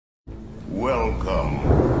Welcome,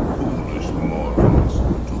 foolish mortals,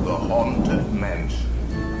 to the Haunted Mansion.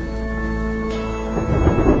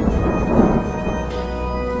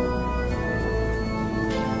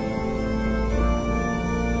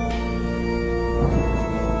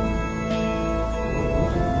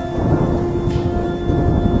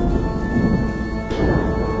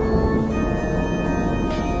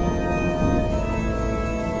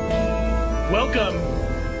 Welcome,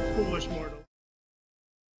 foolish mortal.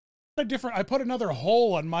 I put another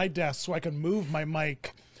hole on my desk so I can move my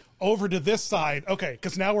mic over to this side. Okay,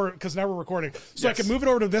 because now we're recording, so I can move it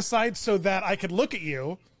over to this side so that I could look at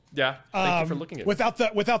you. Yeah, thank you for looking at me.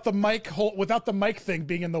 without the mic thing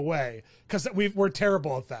being in the way, because we're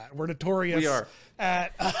terrible at that. We're notorious. We are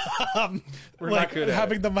at we're like not good at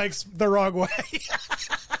having it. the mics the wrong way.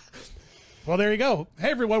 Well, there you go. Hey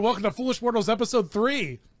everyone, welcome to Foolish Mortals episode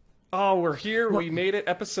 3. Oh, we're here. We made it.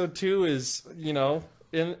 Episode 2 is,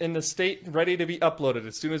 in the state ready to be uploaded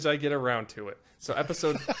as soon as I get around to it. So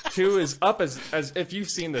episode 2 is up as if you've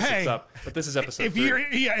seen this, it's up. But this is episode 3.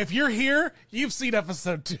 If you're here, you've seen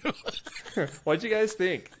episode 2. What'd you guys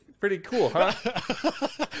think? Pretty cool, huh?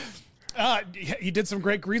 You did some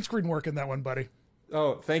great green screen work in that one, buddy.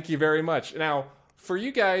 Oh, thank you very much. Now, for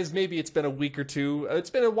you guys, maybe it's been a week or two. It's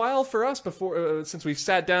been a while for us since we've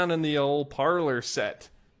sat down in the old parlor set.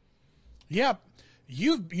 Yeah,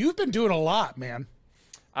 you've been doing a lot, man.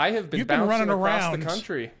 I have been You've been bouncing running across around the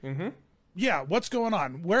country. Mm-hmm. Yeah, what's going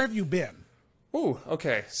on? Where have you been? Ooh,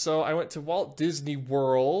 okay. So I went to Walt Disney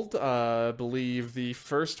World, I believe the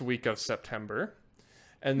first week of September.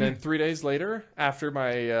 And then 3 days later, after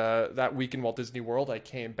my that week in Walt Disney World, I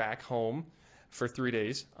came back home for 3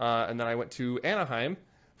 days. And then I went to Anaheim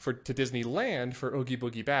to Disneyland for Oogie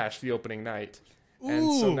Boogie Bash, the opening night. And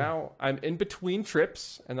so now I'm in between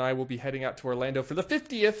trips, and I will be heading out to Orlando for the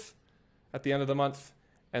 50th at the end of the month.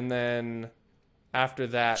 And then after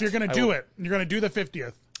that... So you're going to do it. You're going to do the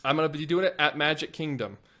 50th. I'm going to be doing it at Magic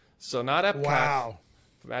Kingdom. So not Epcot. Wow.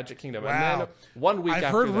 Magic Kingdom. Wow. And then 1 week I've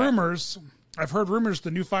after heard that... I've heard rumors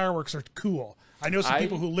the new fireworks are cool. I know some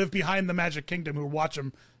people who live behind the Magic Kingdom who watch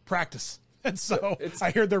them practice. And so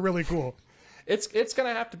I heard they're really cool. It's going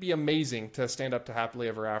to have to be amazing to stand up to Happily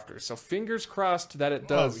Ever After. So fingers crossed that it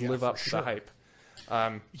does live up to the hype.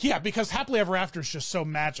 Yeah, because Happily Ever After is just so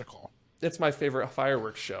magical. It's my favorite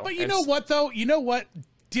fireworks show. But you know what, though? You know what?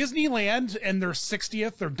 Disneyland and their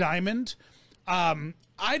 60th, their Diamond,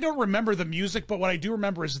 I don't remember the music, but what I do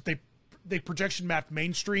remember is that they projection mapped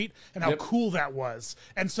Main Street and how cool that was.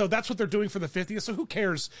 And so that's what they're doing for the 50th. So who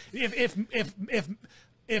cares if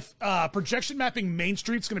projection mapping Main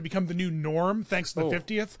Street's going to become the new norm thanks to the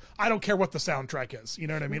 50th? I don't care what the soundtrack is. You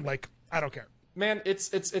know what I mean? Like, I don't care. Man, it's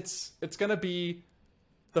going to be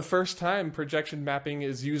the first time projection mapping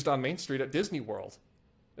is used on Main Street at Disney World.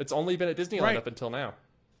 It's only been at Disneyland up until now.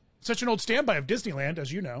 Such an old standby of Disneyland,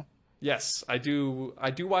 as you know. Yes, I do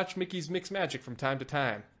watch Mickey's Mix Magic from time to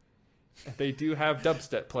time. They do have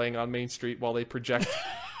dubstep playing on Main Street while they project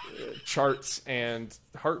charts and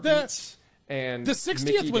heartbeats and the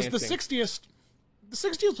 60th was dancing. The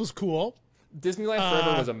 60th was cool. Disneyland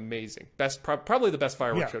Forever was amazing. Probably the best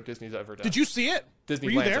fireworks show Disney's ever done. Did you see it?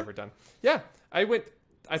 Disneyland's ever done. Yeah, I went.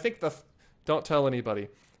 I think don't tell anybody,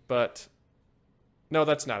 but no,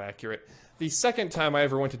 that's not accurate. The second time I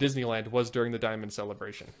ever went to Disneyland was during the Diamond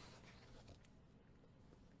Celebration.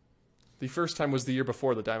 The first time was the year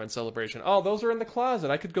before the Diamond Celebration. Oh, those are in the closet.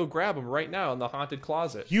 I could go grab them right now in the haunted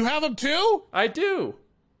closet. You have them too? I do.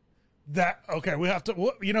 Okay, we have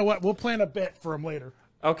to. You know what? We'll plan a bit for them later.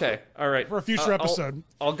 Okay, all right. For a future episode.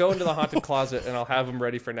 I'll go into the haunted closet and I'll have them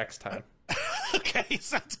ready for next time. Okay,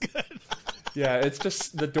 sounds good. Yeah, it's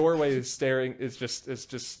just the doorway is staring. It's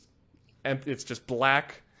just empty. It's just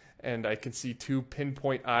black, and I can see two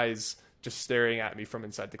pinpoint eyes just staring at me from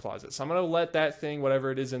inside the closet. So I'm gonna let that thing,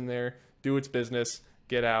 whatever it is in there, do its business,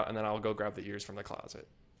 get out, and then I'll go grab the ears from the closet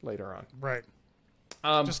later on. Right.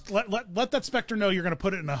 Just let that Spectre know you're gonna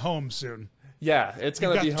put it in a home soon. Yeah, it's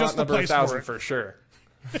gonna be haunt number 1,000 for sure.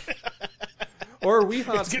 Or we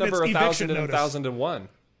haunt number 1,000 and 1,001.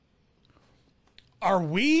 Are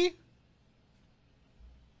we?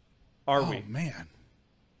 Are we? Oh man.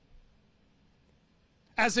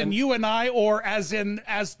 As in you and I, or as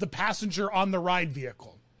the passenger on the ride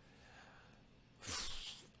vehicle?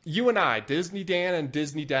 You and I, Disney Dan and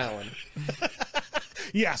Disney Dallin.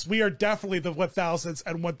 Yes, we are definitely the 1000s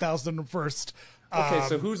and 1001st. Okay,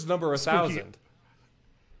 so who's number 1,000?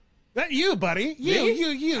 That you, buddy. You.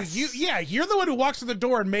 Yeah, you're the one who walks to the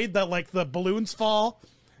door and made the balloons fall.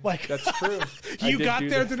 Like That's true. I you did got do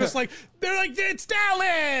there, that. they're like, it's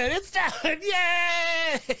Dallin,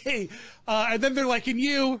 yay! And then they're like, and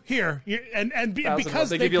you here, and because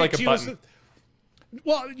they give you like a picked you as button.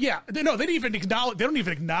 well, yeah, they don't even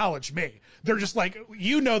acknowledge me. They're just like,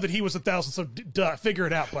 you know that he was 1,000, so duh, figure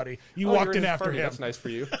it out, buddy. You Oh, walked you're in his after party. him. That's nice for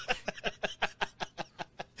you.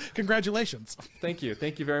 Congratulations. Thank you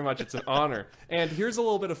very much. It's an honor. And here's a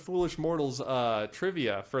little bit of Foolish Mortals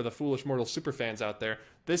trivia for the Foolish Mortals superfans out there.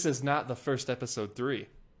 This is not the first episode 3.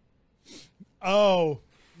 Oh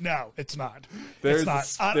no, it's not. It's not.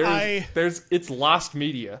 It's lost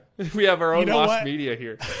media. We have our own know lost what? media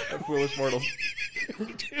here at Foolish Mortals.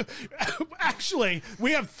 Actually,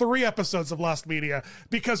 we have 3 episodes of Lost Media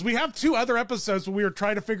because we have 2 other episodes where we were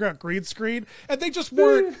trying to figure out green screen, and they just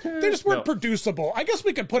weren't No. producible. I guess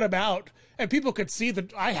we could put them out and people could see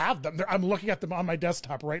that I have them. I'm looking at them on my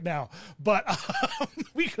desktop right now, but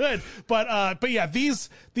we could. But yeah, these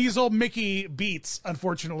old Mickey beats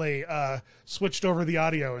unfortunately switched over the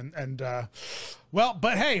audio and well,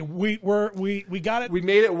 but hey, we got it. We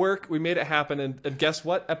made it work. We made it happen. And guess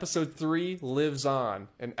what? Episode 3 lives on.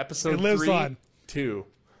 And episode It lives 3, on. 2.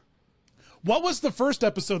 What was the first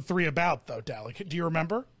episode 3 about, though, Dally? Do you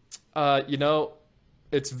remember?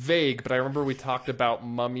 It's vague, but I remember we talked about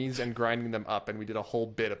mummies and grinding them up, and we did a whole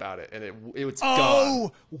bit about it, and it was gone.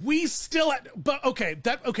 Oh, we still, but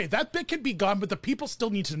that bit can be gone, but the people still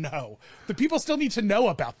need to know. The people still need to know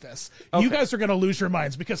about this. You Okay. guys are going to lose your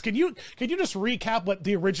minds because can you just recap what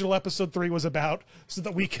the original episode 3 was about so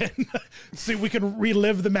that we can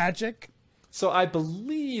relive the magic? So I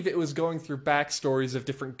believe it was going through backstories of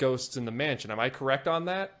different ghosts in the mansion. Am I correct on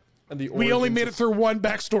that? And We only made it through one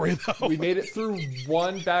backstory, though. We made it through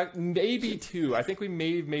maybe 2. I think we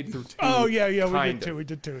may have made through 2. Oh yeah, we kind did of. we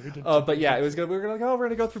did too. But yeah, it was good. We were going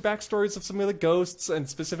to go through backstories of some of the ghosts, and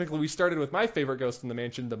specifically, we started with my favorite ghost in the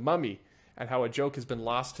mansion, the mummy, and how a joke has been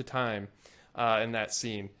lost to time in that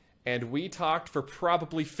scene. And we talked for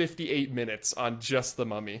probably 58 minutes on just the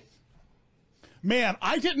mummy. Man,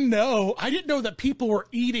 I didn't know that people were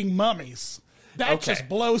eating mummies. That Okay. just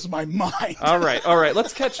blows my mind. All right.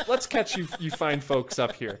 Let's catch you fine folks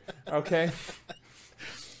up here. Okay.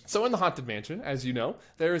 So in the Haunted Mansion, as you know,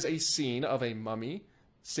 there is a scene of a mummy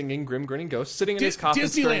singing Grim Grinning Ghost sitting in his coffin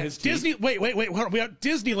stirring his tea. Wait, hold on. We have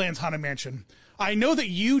Disneyland's Haunted Mansion. I know that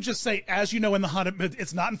you just say, as you know, in the Haunted,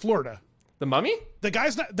 it's not in Florida. The mummy? The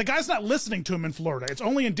guy's not listening to him in Florida. It's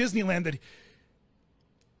only in Disneyland that,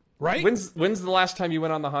 right? When's the last time you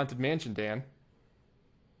went on the Haunted Mansion, Dan?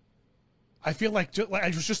 I feel like I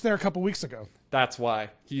was just there a couple weeks ago. That's why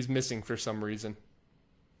he's missing for some reason.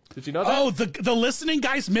 Did you know that? Oh, the listening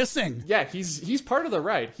guy's missing. Yeah, he's part of the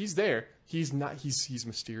ride. He's there. He's not. He's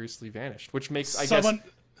mysteriously vanished, which makes I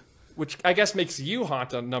guess makes you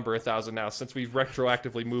haunt on number 1,000 now, since we've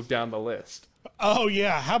retroactively moved down the list. Oh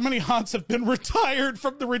yeah, how many haunts have been retired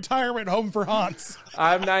from the retirement home for haunts?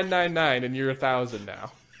 I'm 999, and you're 1,000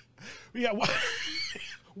 now. Yeah.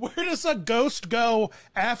 Where does a ghost go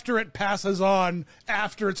after it passes on,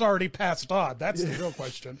 after it's already passed on? That's the real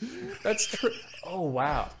question. That's true. Oh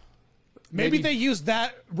wow. Maybe they used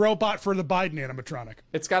that robot for the Biden animatronic.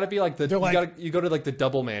 It's got to be like you go to like the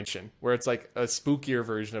Double Mansion, where it's like a spookier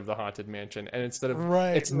version of the Haunted Mansion, and instead of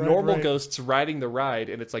normal ghosts riding the ride,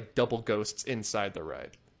 and it's like double ghosts inside the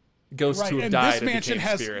ride, ghosts who have and died this and mansion became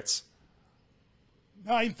has spirits.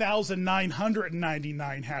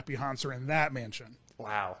 9,999 happy haunts are in that mansion.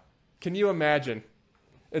 Wow, can you imagine?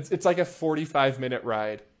 It's like a 45-minute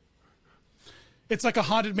ride. It's like a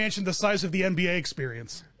haunted mansion the size of the NBA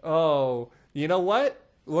experience. Oh, you know what?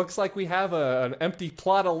 Looks like we have an empty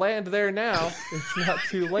plot of land there now. It's not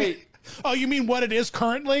too late. Oh, you mean what it is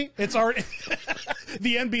currently? It's already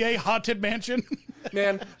the NBA haunted mansion.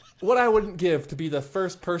 Man, what I wouldn't give to be the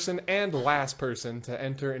first person and last person to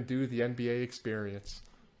enter and do the NBA experience.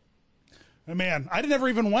 Man, I never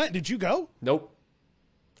even went. Did you go? Nope.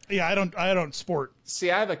 Yeah, I don't sport.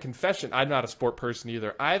 See, I have a confession. I'm not a sport person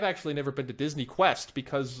either. I've actually never been to Disney Quest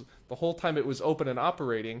because the whole time it was open and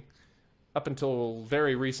operating, up until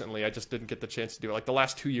very recently, I just didn't get the chance to do it. Like the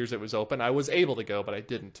last 2 years it was open, I was able to go, but I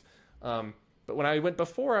didn't. But when I went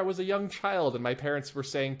before, I was a young child, and my parents were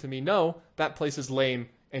saying to me, no, that place is lame,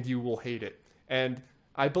 and you will hate it. And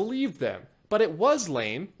I believed them. But it was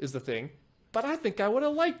lame, is the thing. But I think I would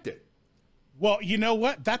have liked it. Well, you know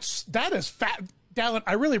what? That is fat. Dallin,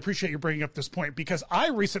 I really appreciate you bringing up this point because I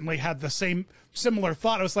recently had the similar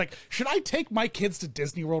thought. I was like, should I take my kids to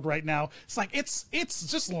Disney World right now? It's like, it's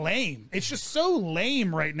just lame. It's just so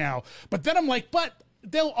lame right now. But then I'm like, but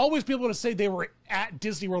they'll always be able to say they were at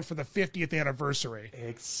Disney World for the 50th anniversary.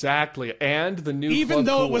 Exactly. And the new Even Club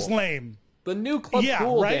though Cool. it was lame. The new Club Yeah,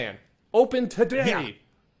 Cool, right? Dan. Open today. Yeah.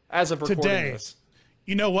 As of recording Today. this.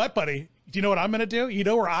 You know what, buddy? Do you know what I'm going to do? You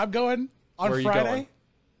know where I'm going on Where are you Friday? going?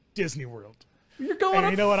 Disney World. You're going And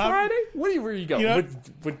on you know what Friday? Where are you going? You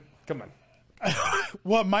know- Come on.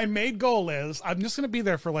 What my main goal is, I'm just going to be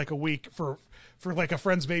there for like a week for like a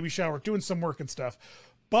friend's baby shower, doing some work and stuff.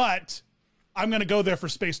 But I'm going to go there for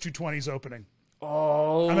Space 220's opening.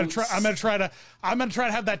 Oh, I'm going to try to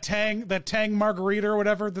have that Tang margarita or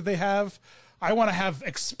whatever that they have. I want to have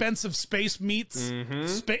expensive space meats,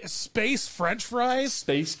 space French fries,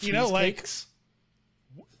 space cheesecakes. You know, like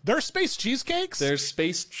there's space cheesecakes. There's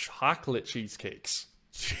space chocolate cheesecakes.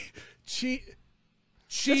 Cheese.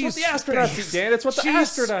 That's what the astronauts eat, Dan. It's what the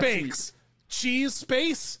astronauts eat. Cheese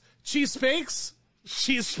space. Cheese spakes.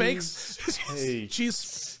 Cheese spakes. Cheese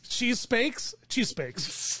spakes. Cheese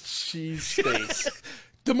spakes. Cheese spakes.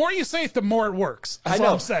 The more you say it, the more it works. That's I know.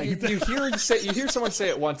 what I'm saying. You hear someone say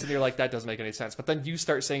it once, and you're like, that doesn't make any sense. But then you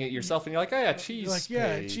start saying it yourself, and you're like, oh yeah, cheese. Like,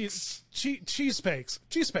 yeah, cheese spakes.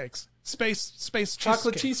 Cheese spakes. Space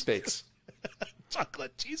Chocolate cheesecakes. cheese spakes.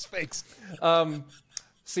 Chocolate cheese spakes.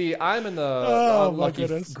 See, I'm in the lucky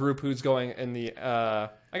goodness. group who's going in the. I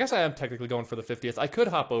guess I am technically going for the 50th. I could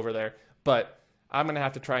hop over there, but I'm gonna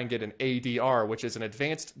have to try and get an ADR, which is an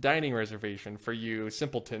advanced dining reservation for you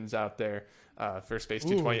simpletons out there for Space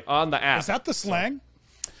 220 on the app. Is that the slang?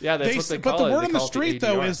 Yeah, that's what they call it. But the word They on the call it street, ADR.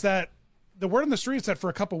 though, is that for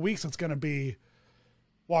a couple weeks it's going to be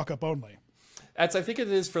walk up only. I think it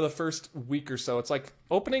is for the first week or so. It's like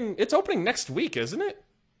opening. It's opening next week, isn't it?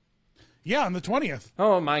 Yeah, on the 20th.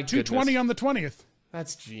 Oh my goodness. 220 on the 20th.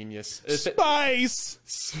 That's genius. Spice.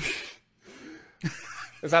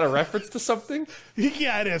 Is that a reference to something?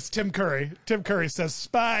 Yeah, it is. Tim Curry. Tim Curry says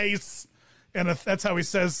spice, and that's how he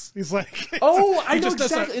says. He's like, Oh, I he know just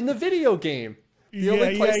does exactly. In the video game, the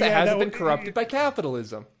only place that hasn't been corrupted by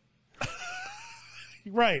capitalism.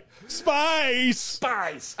 Right. Spice.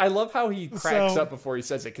 Spice. I love how he cracks So- up before he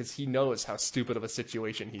says it because he knows how stupid of a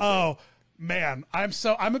situation he's in. Oh man, I'm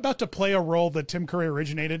about to play a role that Tim Curry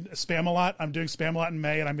originated, Spam-A-Lot. I'm doing Spam-A-Lot in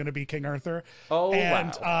May, and I'm going to be King Arthur. Oh,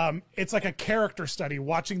 and, wow. It's like a character study,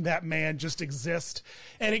 watching that man just exist,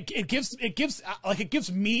 and it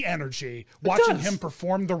gives me energy watching does. him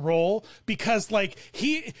perform the role, because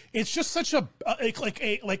it's just such a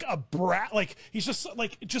brat, like he's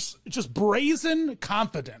just brazen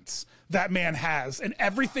confidence that man has, and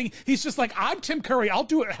everything. He's just like, I'm Tim Curry. I'll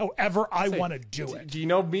do it however I want to do it. Do you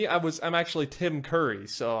know me? I'm actually Tim Curry,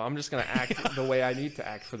 so I'm just going to act the way I need to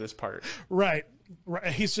act for this part. Right.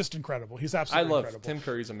 He's just incredible. He's absolutely incredible. Tim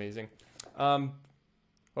Curry's amazing. What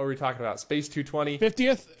were we talking about? Space 220?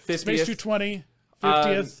 50th? Space 220.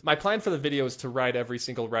 50th. My plan for the video is to ride every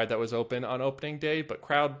single ride that was open on opening day, but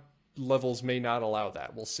crowd levels may not allow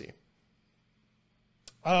that. We'll see.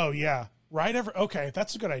 Oh, yeah. Okay,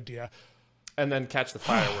 that's a good idea. And then catch the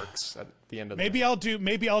fireworks at the end of the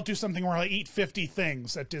Maybe I'll do something where I eat 50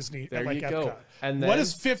 things at Disney. There at like you Epcot. go. And what then-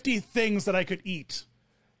 is 50 things that I could eat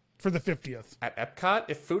for the 50th? At Epcot,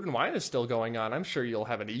 if Food and Wine is still going on, I'm sure you'll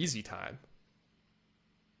have an easy time.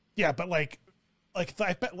 Yeah, but I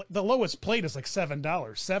bet the lowest plate is like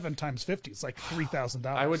 $7. 7 times 50 is like $3,000.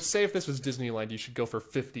 I would say if this was Disneyland, you should go for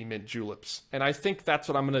 50 mint juleps. And I think that's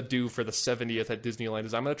what I'm going to do for the 70th at Disneyland,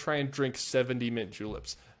 is I'm going to try and drink 70 mint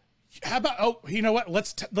juleps. How about? Oh, you know what?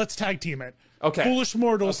 Let's tag team it. Okay. Foolish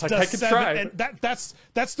Mortals I does could 7, try. and that's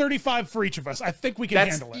 35 for each of us. I think we can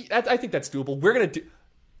handle it. I think that's doable. We're going to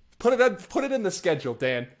put it in the schedule,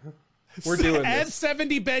 Dan. We're doing Add this.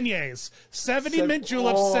 70 beignets, 70 mint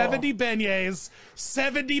juleps, 70 beignets,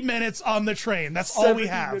 70 minutes on the train. That's all we 70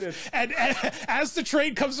 have. minutes. And as the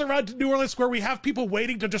train comes around to New Orleans Square, we have people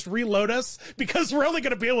waiting to just reload us because we're only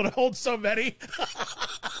going to be able to hold so many.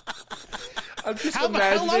 I'm just How long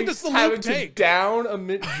imagining does the loop having take? to down a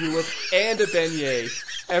mint julep and a beignet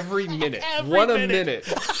every minute. Every One minute. a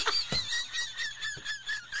minute.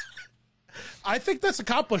 I think that's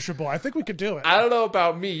accomplishable. I think we could do it. I don't know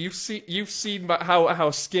about me. You've seen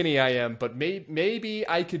how skinny I am, but maybe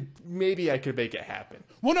I could make it happen.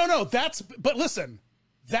 Well, no. But listen.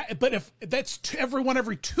 If that's everyone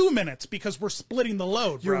every 2 minutes, because we're splitting the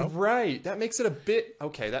load, bro. You're right. That makes it a bit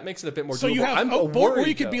more. So doable. you have, I'm or worried,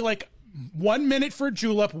 you could though. be like 1 minute for a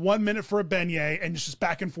julep, 1 minute for a beignet, and it's just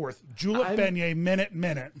back and forth. Julep, beignet,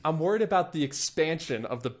 minute. I'm worried about the expansion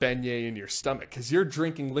of the beignet in your stomach, because you're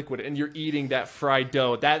drinking liquid and you're eating that fried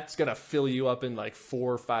dough. That's gonna fill you up in like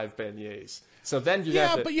 4 or 5 beignets. So then you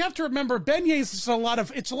Yeah, got but you have to remember beignets is a lot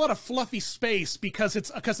of fluffy space because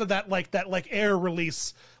of that air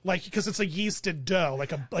release, like because it's a yeasted dough,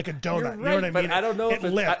 like a donut. You're right, you know what I but mean? I don't know it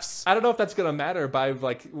if lifts. I don't know if that's gonna matter by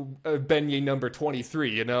like beignet number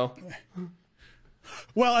 23. You know.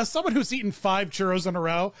 Well, as someone who's eaten 5 churros in a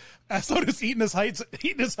row, as someone who's eaten his height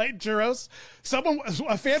churros,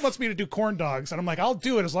 a fan wants me to do corn dogs, and I'm like, I'll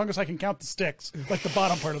do it as long as I can count the sticks, like the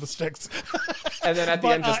bottom part of the sticks. And then at the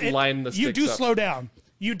end, just line the sticks You do up. slow down.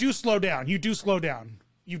 You do slow down. You do slow down.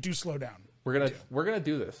 You do slow down. We're gonna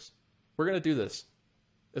do this. We're gonna do this.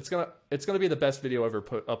 It's gonna be the best video ever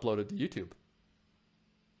uploaded to YouTube.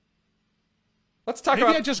 Let's talk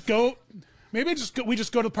about. We just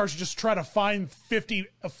go to the parks and just try to find 50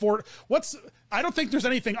 I don't think there's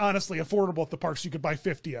anything honestly affordable at the parks you could buy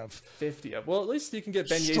 50 of. 50 of. Well, at least you can get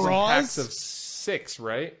beignets in Straws? packs of 6,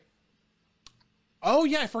 right? Oh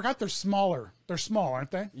yeah, I forgot they're smaller. They're small,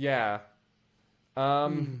 aren't they? Yeah.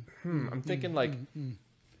 I'm thinking like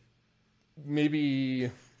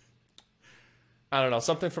maybe I don't know,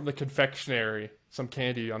 something from the confectionery, some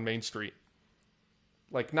candy on Main Street.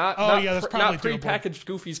 Like not that's probably not prepackaged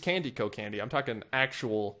Goofy's Candy Co. candy. I'm talking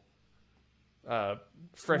actual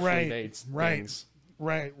freshly made things.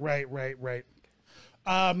 Right.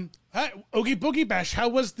 Oogie Boogie Bash, how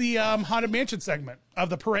was the Haunted Mansion segment of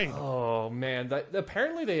the parade? Oh man,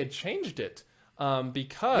 apparently they had changed it.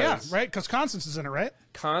 Because because Constance is in it, right?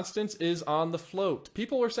 Constance is on the float.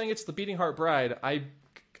 People were saying it's the Beating Heart Bride. I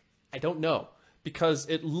don't know, because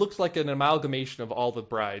it looked like an amalgamation of all the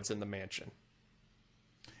brides in the mansion.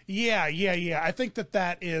 Yeah. I think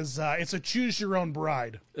that is it's a choose your own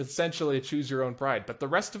bride. Essentially a choose your own bride. But the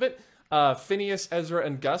rest of it, Phineas, Ezra,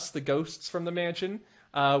 and Gus, the ghosts from the mansion,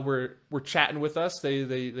 were chatting with us.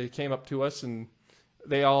 They came up to us and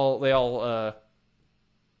they all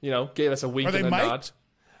gave us a wink and a nod.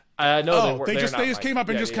 No, they just came up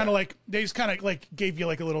and just kind of gave you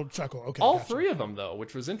like a little chuckle. Okay, all gotcha. 3 of them though,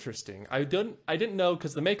 which was interesting. I didn't know,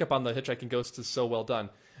 because the makeup on the Hitchhiking Ghosts is so well done.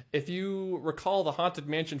 If you recall the Haunted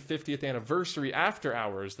Mansion 50th anniversary after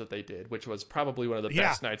hours that they did, which was probably one of the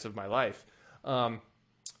best nights of my life,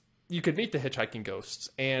 you could meet the Hitchhiking Ghosts,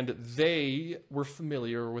 and they were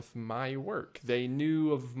familiar with my work. They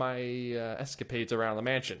knew of my escapades around the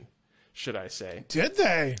mansion, should I say. Did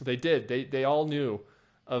they? They did. They all knew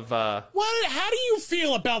of... What? How do you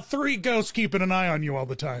feel about 3 ghosts keeping an eye on you all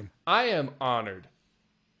the time? I am honored,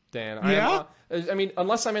 Dan. Yeah? I mean,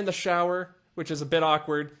 unless I'm in the shower, which is a bit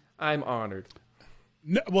awkward, I'm honored.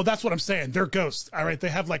 No, well, that's what I'm saying. They're ghosts, all right? They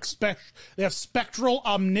have like they have spectral,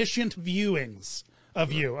 omniscient viewings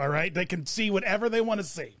of you, all right? They can see whatever they want to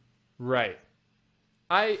see. Right.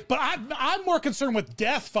 But I'm more concerned with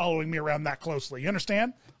death following me around that closely. You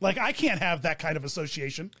understand? Like, I can't have that kind of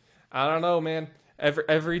association. I don't know, man.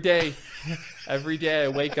 Every day I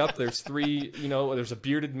wake up, there's 3, there's a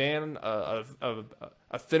bearded man, a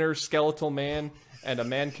thinner skeletal man, and a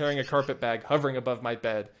man carrying a carpet bag hovering above my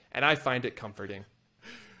bed, and I find it comforting.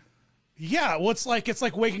 Yeah, well, it's like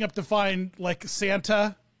waking up to find like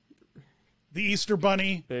Santa, the Easter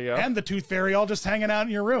Bunny, and the Tooth Fairy all just hanging out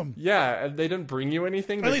in your room. Yeah, and they didn't bring you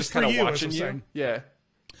anything. They're just kind of watching you. Saying. Yeah.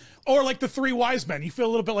 Or like the 3 wise men. You feel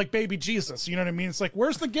a little bit like baby Jesus. You know what I mean? It's like,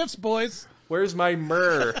 where's the gifts, boys? Where's my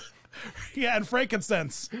myrrh? Yeah, and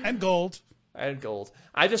frankincense. And gold. And gold.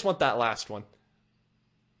 I just want that last one.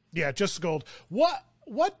 Yeah, just gold. What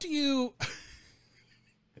do you...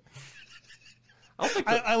 I'll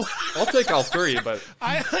take all 3, but...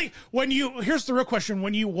 Here's the real question.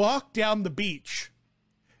 When you walk down the beach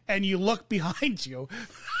and you look behind you...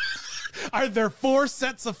 Are there 4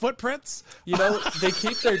 sets of footprints? They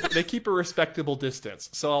keep a respectable distance,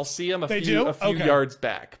 so I'll see them a few Okay. yards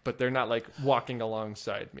back, but they're not like walking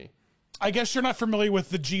alongside me. I guess you're not familiar with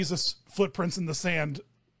the Jesus footprints in the sand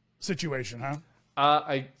situation, huh?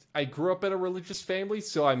 I grew up in a religious family,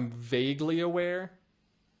 so I'm vaguely aware.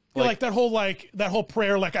 Like that whole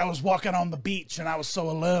prayer, like I was walking on the beach and I was so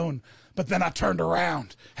alone, but then I turned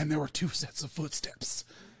around and there were 2 sets of footsteps.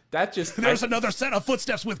 There's another set of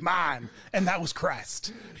footsteps with mine, and that was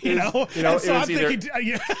Christ. It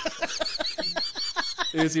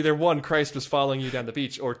was either 1, Christ was following you down the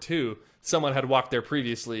beach, or 2, someone had walked there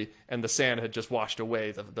previously, and the sand had just washed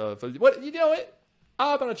away what? You know what?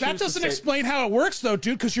 I'm gonna choose. That doesn't explain how it works, though,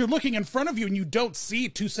 dude. Because you're looking in front of you and you don't see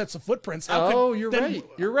 2 sets of footprints. You're right.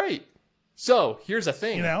 You're right. So here's the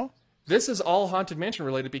thing. This is all Haunted Mansion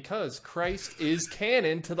related because Christ is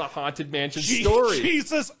canon to the Haunted Mansion story.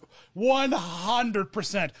 Jesus,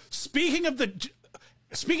 100%. Speaking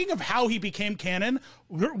of how he became canon,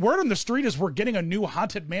 word on the street is we're getting a new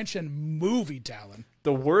Haunted Mansion movie, Talon.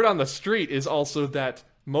 The word on the street is also that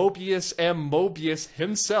Mobius M. Mobius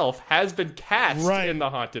himself has been cast in the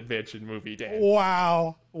Haunted Mansion movie, Dan.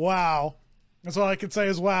 Wow. That's all I can say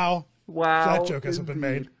is wow. Wow. That joke hasn't been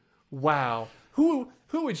made. Wow. Who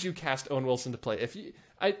would you cast Owen Wilson to play? If you,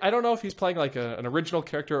 I don't know if he's playing like an original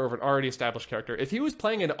character or an already established character. If he was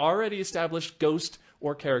playing an already established ghost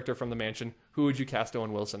or character from the mansion, who would you cast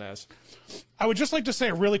Owen Wilson as? I would just like to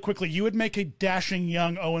say really quickly, you would make a dashing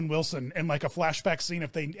young Owen Wilson in like a flashback scene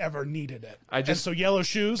if they ever needed it. And so Yellow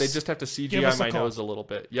Shoes. They just have to CGI my nose a little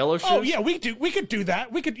bit. Yellow Shoes. Oh yeah, we could do that.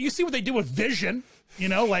 You see what they do with Vision,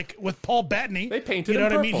 like with Paul Bettany. They painted him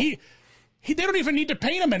purple. What I mean? They don't even need to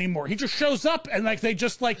paint him anymore. He just shows up and like they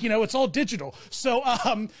just like, it's all digital. So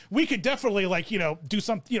we could definitely like, do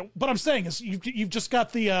some, what I'm saying is you've just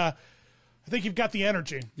got the I think you've got the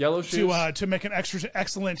energy Yellow Shoes to make an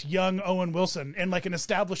excelent young Owen Wilson and like an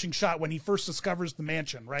establishing shot when he first discovers the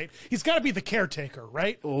mansion, right? He's got to be the caretaker,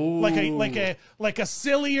 right? Ooh. Like a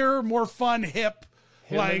sillier, more fun, hip.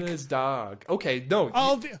 Him and his dog. Okay, no.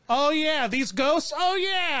 Yeah, these ghosts. Oh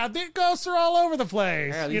yeah, the ghosts are all over the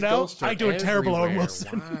place. Yeah, these ghosts are I do a terrible Owen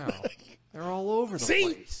Wilson. Wow. They're all over the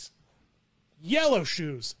place. Yellow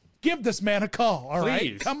Shoes. Give this man a call. All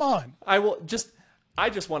right, come on. I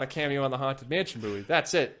just want a cameo on the Haunted Mansion movie.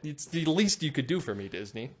 That's it. It's the least you could do for me,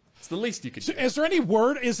 Disney. It's the least you could do. Is there any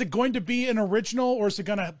word? Is it going to be an original, or is it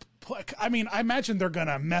going to? I mean, I imagine they're going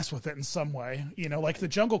to mess with it in some way. Like the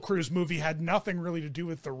Jungle Cruise movie had nothing really to do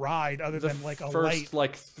with the ride, other than like a first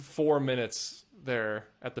light. 4 minutes there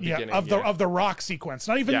at the beginning of the rock sequence.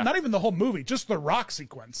 Not even the whole movie, just the rock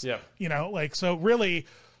sequence. Yeah. So really,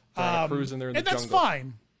 cruising there in and the that's jungle.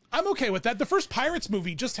 fine. I'm okay with that. The first Pirates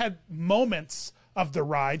movie just had moments of the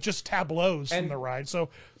ride, just tableaus from the ride. So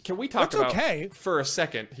can we talk about for a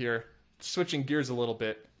second here, switching gears a little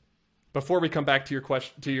bit, before we come back to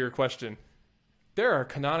your question? There are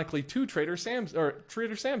canonically 2 Trader Sam's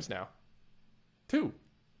now. 2.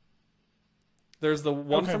 There's the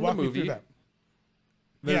one from the movie.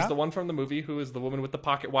 There's the one from the movie who is the woman with the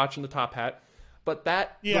pocket watch and the top hat. But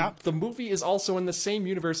the movie is also in the same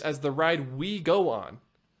universe as the ride we go on.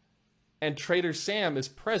 And Trader Sam is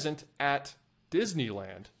present at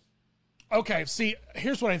Disneyland. Okay, see,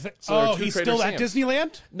 here's what I think. So he's still at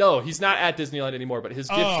Disneyland? No, he's not at Disneyland anymore, but his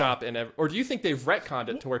gift shop or do you think they've retconned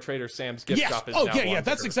it to where Trader Sam's gift shop is now?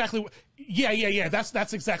 That's exactly what. Yeah.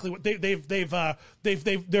 That's exactly what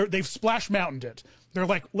they've Splash Mountained it. They're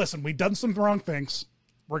like, listen, we've done some wrong things.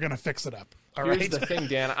 We're gonna fix it up. All right. Here's the thing,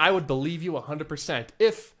 Dan. I would believe you 100%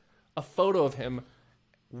 if a photo of him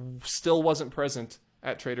still wasn't present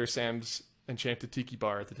at Trader Sam's Enchanted Tiki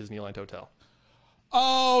Bar at the Disneyland Hotel.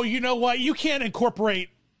 Oh, you know what? You can't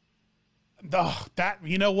incorporate that.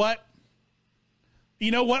 You know what?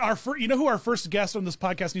 You know who our first guest on this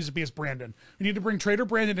podcast needs to be is Brandon. We need to bring Trader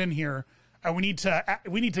Brandon in here, and we need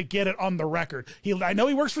to get it on the record. I know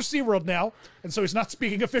he works for SeaWorld now, and so he's not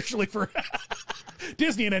speaking officially for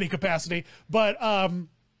Disney in any capacity. But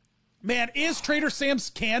man, is Trader Sam's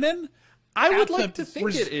canon? I would like to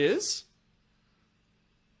think it is.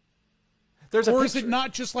 Or is it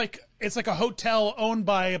not just like it's like a hotel owned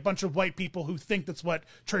by a bunch of white people who think that's what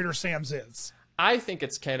Trader Sam's is? I think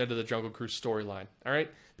it's canon to the Jungle Cruise storyline, all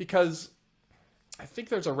right? Because I think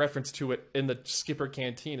there's a reference to it in the Skipper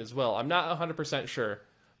Canteen as well. I'm not 100% sure,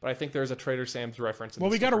 but I think there's a Trader Sam's reference.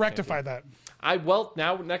 Well, we got to rectify that.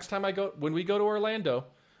 Now next time when we go to Orlando,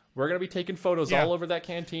 we're going to be taking photos all over that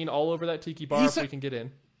canteen, all over that tiki bar if we can get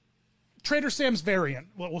in. Trader Sam's variant.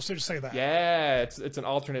 We'll just say that. Yeah, it's an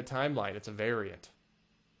alternate timeline. It's a variant.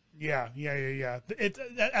 Yeah. It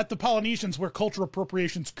at the Polynesians where cultural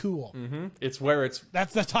appropriation's cool. Mm-hmm. It's where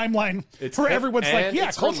that's the timeline where everyone's like,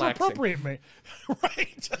 yeah, cultural appropriate me,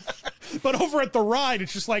 right? But over at the ride,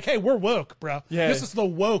 it's just like, hey, we're woke, bro. Yeah, this is the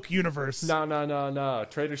woke universe. No.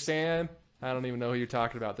 Trader Sam, I don't even know who you're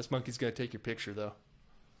talking about. This monkey's gonna take your picture though.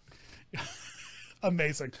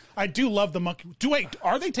 Amazing. I do love the monkey. Wait,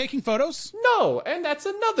 are they taking photos? No, and that's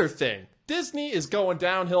another thing. Disney is going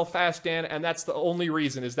downhill fast, Dan, and that's the only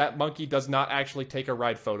reason is that monkey does not actually take a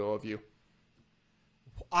ride photo of you.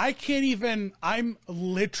 I can't even, I'm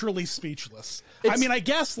literally speechless. I mean, I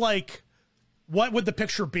guess like, what would the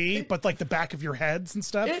picture be? But like the back of your heads and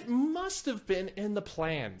stuff? It must have been in the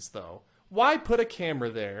plans, though. Why put a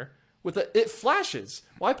camera there it flashes?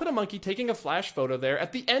 Why put a monkey taking a flash photo there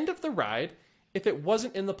at the end of the ride if it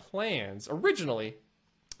wasn't in the plans originally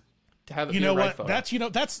to have it be a ride photo? That's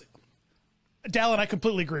Dallin, I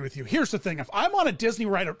completely agree with you. Here's the thing. If I'm on a Disney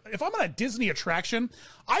ride, if I'm on a Disney attraction,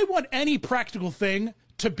 I want any practical thing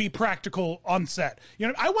to be practical on set. You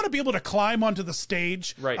know, I want to be able to climb onto the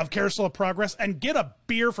stage Right. of Carousel of Progress and get a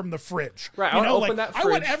beer from the fridge. Right, You I know, want to open that fridge. I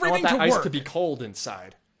want everything that to ice work. to be cold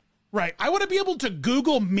inside. Right. I want to be able to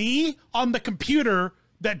Google me on the computer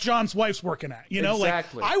that John's wife's working at. You know,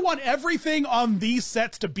 Exactly. like I want everything on these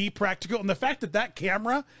sets to be practical. And the fact that that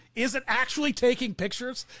camera isn't actually taking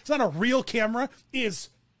pictures, it's not a real camera, is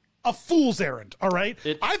a fool's errand. All right.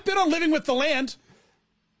 I've been on Living with the Land.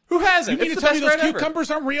 Who hasn't? You mean It's to the tell me best those ride ever.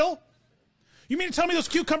 cucumbers aren't real? You mean to tell me those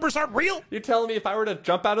cucumbers aren't real? You're telling me if I were to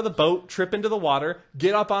jump out of the boat, trip into the water,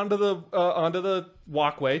 get up onto the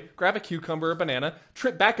walkway, grab a cucumber, a banana,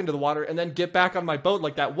 trip back into the water, and then get back on my boat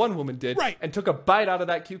like that one woman did, Right. and took a bite out of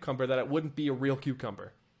that cucumber, that it wouldn't be a real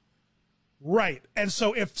cucumber? Right. And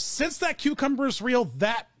so since that cucumber is real,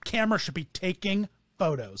 that camera should be taking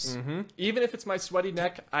photos. Mm-hmm. Even if it's my sweaty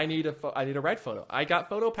neck, I need a ride photo. I got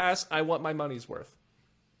Photo Pass. I want my money's worth.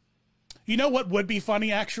 You know what would be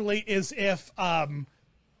funny actually is if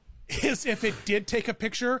it did take a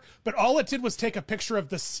picture, but all it did was take a picture of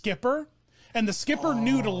the skipper, and the skipper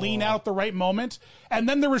knew to lean out at the right moment, and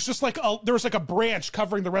then there was just like a branch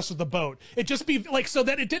covering the rest of the boat. It just be like so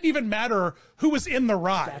that it didn't even matter who was in the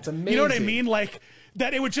ride. That's amazing. You know what I mean? Like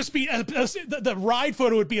that it would just be the ride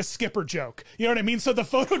photo would be a skipper joke. You know what I mean? So the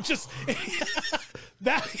photo just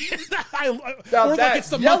that Now or that like it's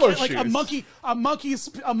the yellow monkey,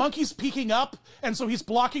 like a monkey's peeking up, and so he's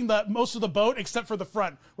blocking most of the boat except for the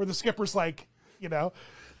front where the skipper's like, you know.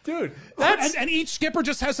 Dude, that's... And each skipper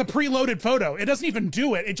just has a preloaded photo. It doesn't even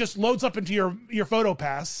do it. It just loads up into your photo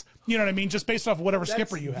pass. You know what I mean? Just based off of whatever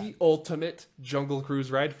skipper you have. the ultimate Jungle Cruise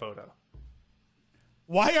ride photo.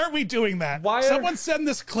 Why aren't we doing that? Why are- Someone send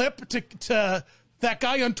this clip to that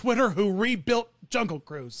guy on Twitter who rebuilt Jungle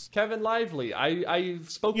Cruise. Kevin Lively. I've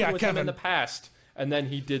spoken with him in Kevin. the past, and then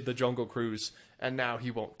he did the Jungle Cruise, and now he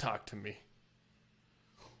won't talk to me.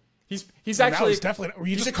 He's actually definitely.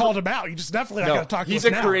 You just called him out. You just definitely not no. going to talk to He's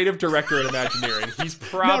us a now. creative director at Imagineering. He's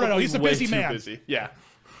probably No, he's a way busy too man. busy. Yeah.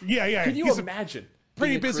 Yeah. Can you He's imagine?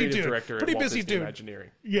 pretty being a busy creative dude. Director Pretty at Walt busy Disney dude.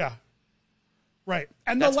 Imagineering. Yeah. Right.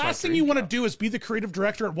 And That's the my last thing dream you want to job. do is be the creative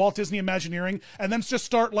director at Walt Disney Imagineering and then just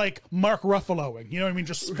start like Mark Ruffaloing. You know what I mean?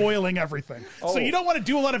 Just spoiling everything. So you don't want to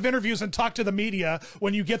do a lot of interviews and talk to the media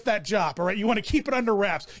when you get that job. All right. You want to keep it under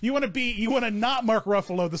wraps. You want to not Mark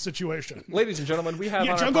Ruffalo the situation. Ladies and gentlemen, we have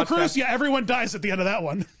on Jungle our podcast, Cruise. Yeah, everyone dies at the end of that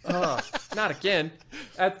one. not again.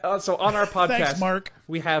 So on our podcast, Thanks, Mark.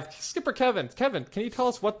 we have Skipper Kevin. Kevin, can you tell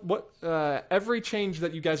us what every change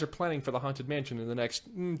that you guys are planning for the Haunted Mansion in the next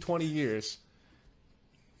 20 years?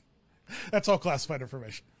 That's all classified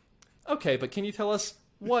information. Okay, but can you tell us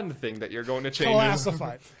one thing that you're going to change?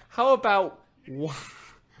 Classified. How about your?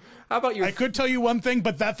 I could tell you one thing,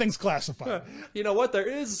 but that thing's classified. You know what? There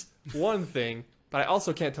is one thing, but I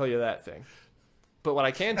also can't tell you that thing. But what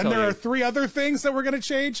I can tell And there you, are 3 other things that we're going to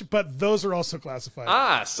change, but those are also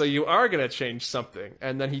classified. so you are going to change something,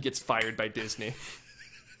 and then he gets fired by Disney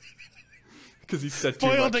because he said too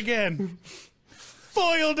Foiled much. again.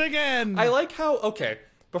 Foiled again. I like how, okay,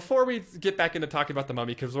 before we get back into talking about the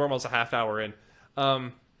Mummy, because we're almost a half hour in,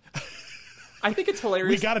 I think it's We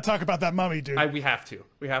hilarious. got to talk about that mummy, dude. We have to.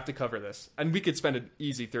 We have to cover this. And we could spend an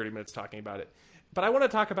easy 30 minutes talking about it. But I want to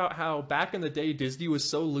talk about how back in the day, Disney was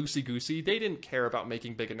so loosey-goosey. They didn't care about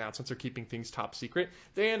making big announcements or keeping things top secret.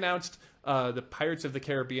 They announced the Pirates of the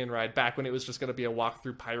Caribbean ride back when it was just going to be a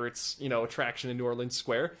walk-through Pirates, attraction in New Orleans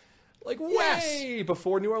Square. Like, way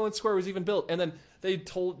before New Orleans Square was even built. And then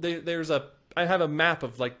I have a map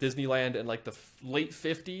of, like, Disneyland in, like, the late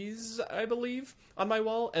 50s, I believe, on my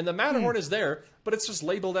wall. And the Matterhorn is there, but it's just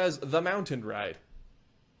labeled as the Mountain Ride.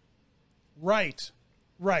 Right.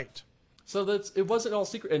 So it wasn't all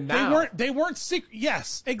secret. And now They weren't secret.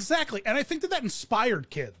 Yes, exactly. And I think that inspired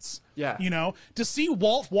kids. Yeah. To see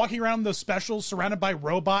Walt walking around those specials surrounded by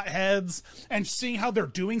robot heads and seeing how they're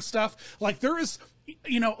doing stuff. Like there is,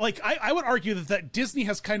 I would argue that Disney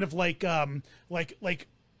has kind of like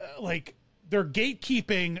they're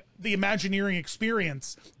gatekeeping the Imagineering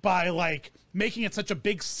experience by like making it such a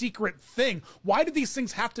big secret thing. Why do these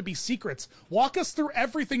things have to be secrets? Walk us through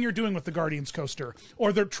everything you're doing with the Guardians coaster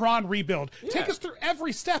or the Tron rebuild. Take us through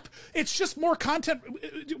every step. It's just more content.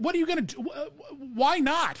 What are you going to do? Why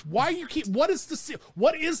not? What is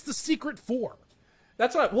the secret for?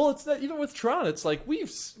 that's what. Well, it's that even with Tron, it's like we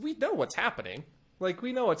know what's happening. Like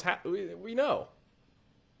we know what's we know.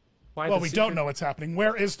 Why? Well, the we secret? don't know what's happening.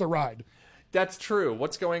 Where is the ride? That's true.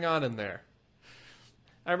 What's going on in there?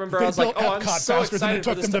 I remember They I was like, built "Oh, I'm Epcot so faster than it excited for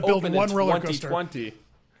took this them to to build open one in roller coaster." 2020."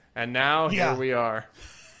 And now Yeah. here we are,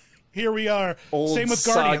 Here we are. old Same with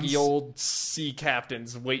Guardians. soggy old sea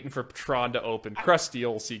captains waiting for Tron to open. Crusty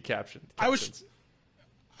old sea captains.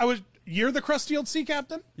 You're the crusty old sea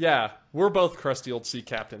captain? Yeah, we're both crusty old sea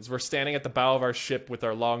captains. We're standing at the bow of our ship with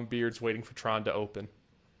our long beards waiting for Tron to open.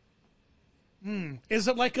 Is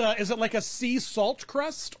it like a sea salt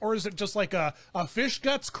crust, or is it just like a fish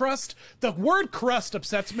guts crust? The word crust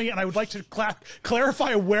upsets me, and I would like to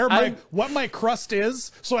clarify what my crust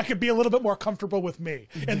is, so I can be a little bit more comfortable with me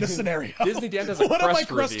in this scenario. Disney Dan does a what crust am I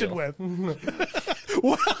crusted reveal. with?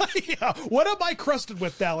 What am I crusted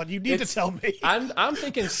with, Dallin? You need to tell me. I'm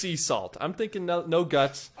thinking sea salt. I'm thinking no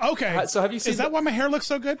guts. Okay. So have you seen? Is that why my hair looks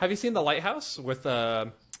so good? Have you seen The Lighthouse with Bobby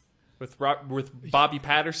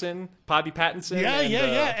Pattinson?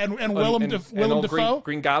 And Willem Dafoe.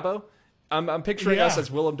 Green Gobbo. I'm picturing us as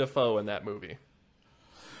Willem Dafoe in that movie.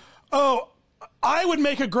 Oh, I would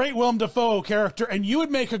make a great Willem Dafoe character, and you would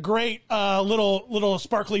make a great little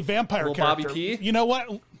sparkly vampire Little character. Bobby P? You know what?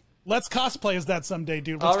 Let's cosplay as that someday,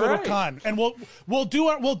 dude. Let's All go to a right. con, and we'll do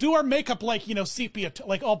our makeup like sepia,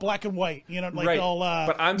 like all black and white. Like all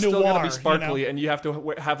but I'm still noir, gonna be sparkly, and you have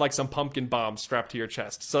to have like some pumpkin bombs strapped to your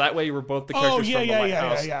chest. So that way we're both the characters from The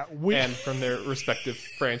Lighthouse and from their respective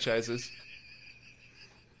franchises.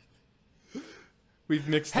 We've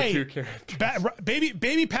mixed the two characters.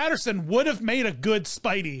 Baby Patterson would have made a good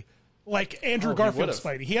Spidey, like Andrew Garfield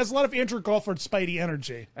Spidey. He has a lot of Andrew Garfield Spidey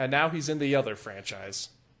energy. And now he's in the other franchise.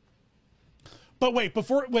 But wait, what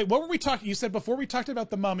were we talking? You said before we talked about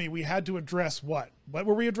the Mummy, we had to address what? What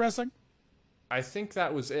were we addressing? I think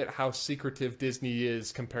that was it. How secretive Disney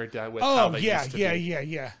is compared to how they used to be.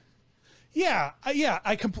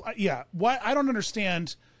 What I don't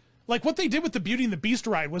understand, like what they did with the Beauty and the Beast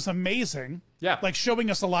ride was amazing. Yeah, like showing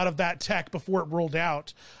us a lot of that tech before it rolled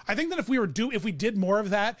out. I think that if we did more of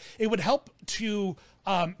that, it would help to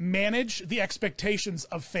manage the expectations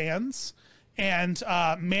of fans. And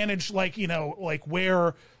manage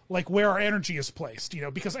where our energy is placed,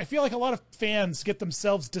 because I feel like a lot of fans get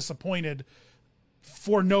themselves disappointed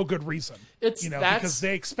for no good reason. Because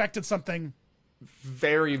they expected something.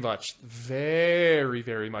 Very much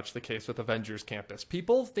the case with Avengers Campus.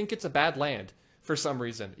 People think it's a bad land for some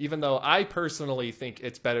reason, even though I personally think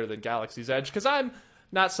it's better than Galaxy's Edge, because I'm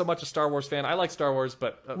not so much a Star Wars fan. I like Star Wars,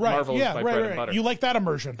 but Marvel is my bread and butter. You like that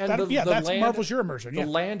immersion. And that's Marvel's your immersion. The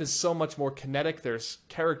land is so much more kinetic. There's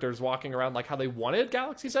characters walking around like how they wanted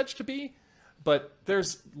Galaxy's Edge to be, but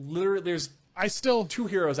there's two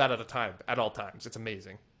heroes out at a time at all times. It's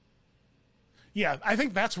amazing. Yeah, I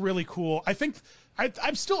think that's really cool. I think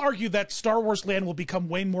I'm still argue that Star Wars Land will become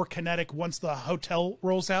way more kinetic once the hotel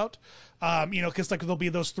rolls out. Because there'll be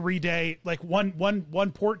those 3-day,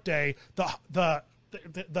 one port day. The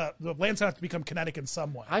land's gonna have to become kinetic in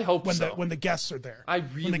some way. I hope when the guests are there.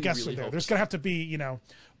 When the guests are there, there's gonna have to be,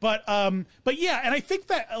 but yeah, and I think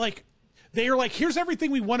that they are like, here's everything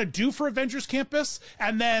we want to do for Avengers Campus,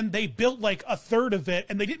 and then they built like a third of it,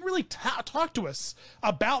 and they didn't really talk to us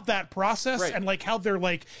about that process, right. And like how they're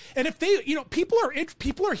like, and if they, people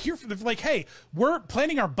are here for like, hey, we're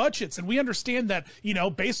planning our budgets, and we understand that,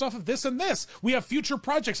 based off of this and this, we have future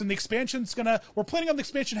projects, and we're planning on the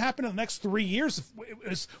expansion happening in the next 3 years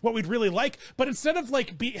is what we'd really like, but instead of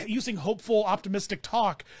using hopeful, optimistic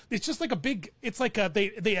talk, it's just like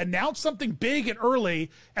they announce something big and early,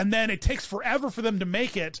 and then it takes forever for them to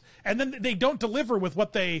make it, and then they don't deliver with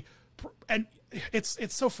what they, and it's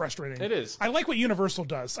so frustrating. It is. I like what Universal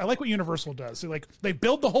does. They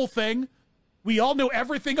build the whole thing. We all know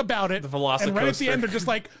everything about it. The Velocicoaster. And right at the end, they're just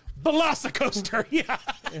like, Velocicoaster, yeah.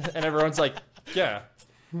 And everyone's like, yeah.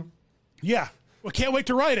 Yeah. We can't wait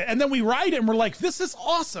to ride it. And then we ride it, and we're like, this is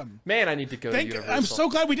awesome. Man, I need to go to Universal. I'm so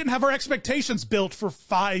glad we didn't have our expectations built for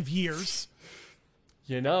 5 years.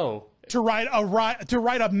 To ride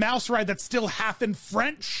a mouse ride that's still half in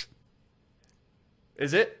French.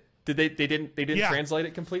 Is it? Did they didn't translate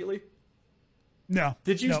it completely? No.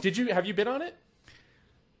 Did you? No. Have you been on it?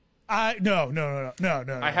 No.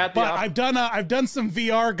 I had I've done some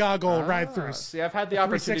VR goggle ride throughs. See, I've had the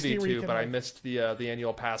opportunity to, but I missed the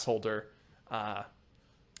annual pass holder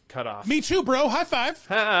cutoff. Me too, bro. High five.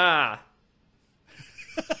 Ha!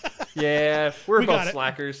 Yeah, we're both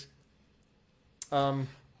slackers.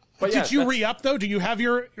 But did you re-up though? Do you have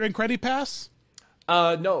your Incredi Pass?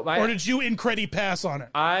 No. Or did you Incredi Pass on it?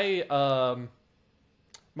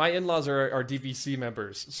 My in-laws are DVC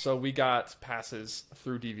members, so we got passes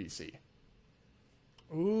through DVC.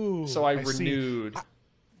 Ooh. So I renewed.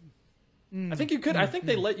 I think you could. I think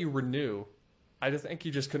they let you renew. I think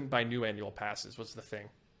you just couldn't buy new annual passes. Was the thing?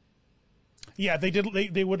 Yeah, they did.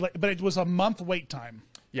 They would, but it was a month wait time.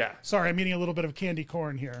 Yeah. Sorry, I'm eating a little bit of candy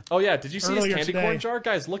corn here. Oh yeah, did you see his candy today. corn jar?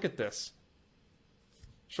 Guys, look at this.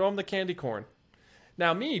 Show him the candy corn.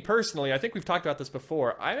 Now, me personally, I think we've talked about this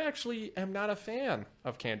before. I actually am not a fan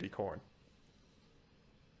of candy corn.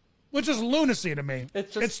 Which is lunacy to me.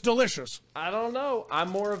 It's delicious. I don't know. I'm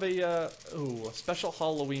more of a special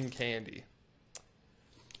Halloween candy.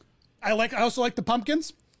 I also like the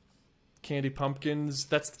pumpkins. Candy pumpkins.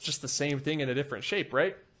 That's just the same thing in a different shape,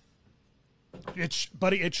 right?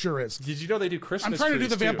 Buddy, it sure is. Did you know they do Christmas trees? I'm trying to do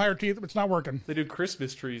the too? vampire teeth, but it's not working. They do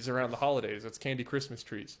Christmas trees around the holidays. It's candy Christmas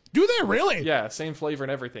trees. Do they really? Yeah, same flavor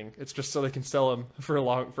and everything. It's just so they can sell them for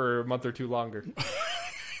a month or two longer.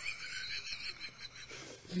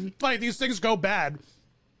 Like, these things go bad.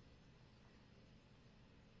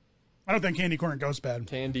 I don't think candy corn goes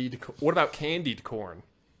bad. What about candied corn?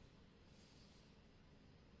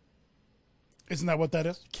 Isn't that what that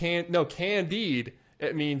is? Candied.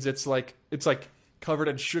 It means it's like covered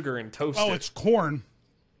in sugar and toasted. Oh, it's corn.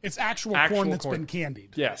 It's actual corn that's been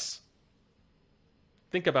candied. Yes.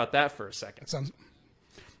 Think about that for a second.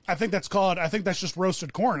 I think that's just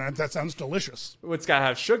roasted corn. That sounds delicious. It's got to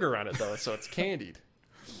have sugar on it though, so it's candied.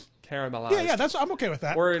 Caramelized. Yeah, I'm okay with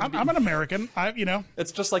that. I'm an American.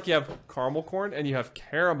 It's just like you have caramel corn and you have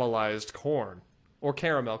caramelized corn or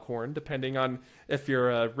caramel corn, depending on if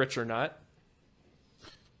you're rich or not.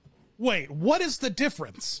 Wait, what is the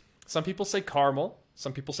difference? Some people say caramel.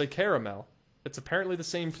 Some people say caramel. It's apparently the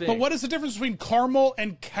same thing. But what is the difference between caramel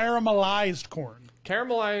and caramelized corn?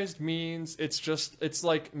 Caramelized means it's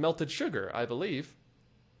like melted sugar, I believe.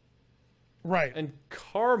 Right. And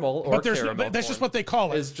caramel or caramel but that's just what they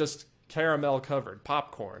call it. Is just caramel covered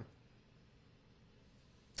popcorn.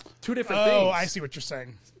 Two different things. Oh, I see what you're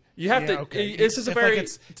saying. You have to. Okay. This is if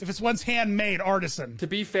it's one's handmade artisan. To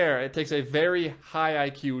be fair, it takes a very high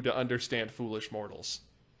IQ to understand foolish mortals.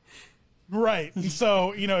 Right.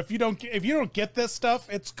 So if you don't get this stuff,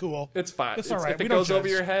 it's cool. It's fine. It's all right. If it goes over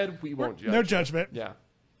your head, we won't judge. No judgment. Yeah.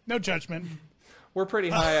 No judgment. We're pretty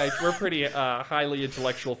high. We're pretty highly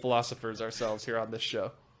intellectual philosophers ourselves here on this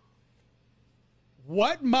show.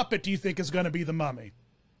 What Muppet do you think is going to be the mummy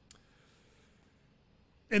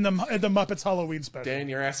in the Muppets Halloween special? Dan,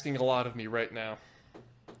 you're asking a lot of me right now.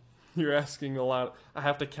 You're asking a lot. I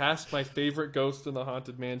have to cast my favorite ghost in the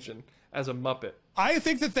Haunted Mansion as a Muppet. I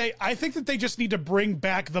think that they just need to bring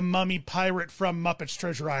back the mummy pirate from Muppets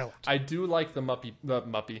Treasure Island. I do like the Muppy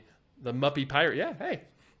pirate. Yeah, hey,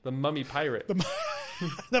 the mummy pirate.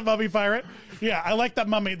 The mummy pirate. Yeah, I like that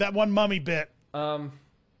one mummy bit.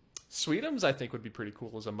 Sweetums, I think, would be pretty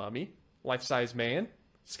cool as a mummy. Life-size man,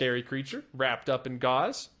 scary creature, wrapped up in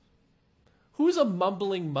gauze. Who's a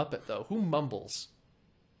mumbling Muppet, though? Who mumbles?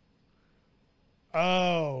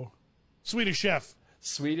 Oh, Swedish Chef.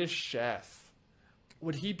 Swedish Chef.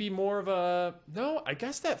 Would he be more of a... No, I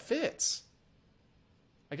guess that fits.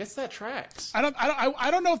 I guess that tracks. I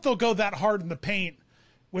don't know if they'll go that hard in the paint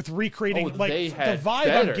with recreating the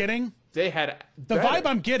vibe I'm getting. The vibe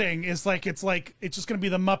I'm getting is it's just going to be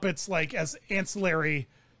the Muppets as ancillary.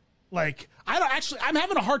 I'm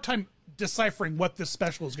having a hard time deciphering what this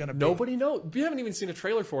special is going to be. Nobody knows. We haven't even seen a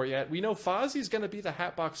trailer for it yet. We know Fozzie's going to be the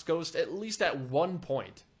Hatbox Ghost at least at one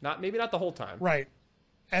point. Maybe not the whole time. Right.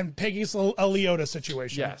 And Peggy's a Leota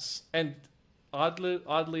situation. Yes. And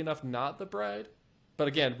oddly enough, not the bride. But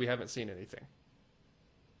again, we haven't seen anything.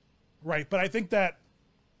 Right. But I think that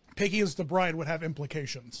Peggy as the bride would have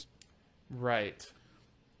implications. Right.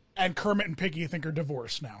 And Kermit and Piggy, I think, are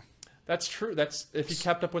divorced now. That's true. That's if you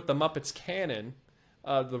kept up with the Muppets canon.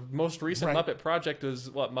 The most recent Muppet project is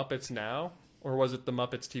what, Muppets Now? Or was it the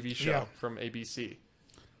Muppets TV show from ABC?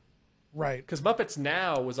 Right. Because Muppets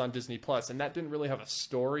Now was on Disney Plus, and that didn't really have a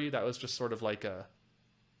story. That was just sort of like a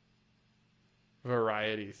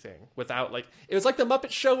variety thing. Without it was like the Muppet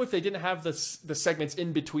Show if they didn't have the segments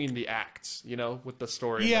in between the acts, with the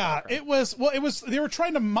story. Yeah, it was. They were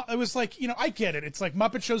trying to. It was I get it. It's like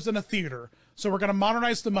Muppet Show's in a theater, so we're going to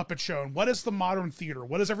modernize the Muppet Show. And what is the modern theater?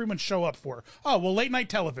 What does everyone show up for? Oh, well, late night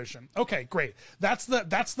television. Okay, great. That's the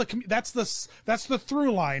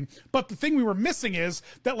through line. But the thing we were missing is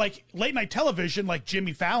that late night television, like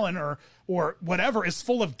Jimmy Fallon or whatever, is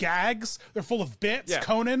full of gags. They're full of bits. Yeah.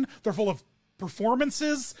 Conan. They're full of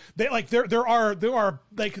performances. There are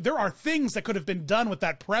things that could have been done with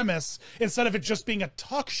that premise instead of it just being a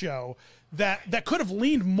talk show that could have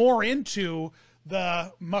leaned more into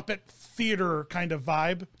the Muppet theater kind of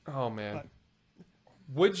vibe. Oh man.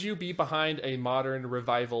 Would you be behind a modern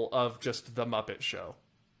revival of just the Muppet Show?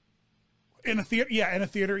 In a theater? Yeah, in a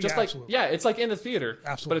theater. Just absolutely. It's like in a theater,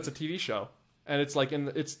 absolutely. But it's a TV show. And it's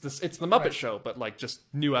it's the Muppet Show, but just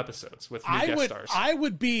new episodes with new guest stars. I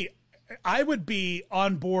would be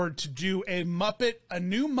on board to do a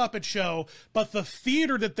new Muppet Show, but the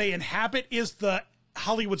theater that they inhabit is the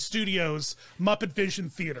Hollywood Studios Muppet Vision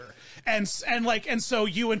Theater, and so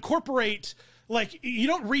you incorporate. Like, you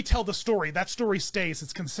don't retell the story. That story stays.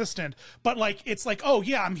 It's consistent. But, like, it's like, oh,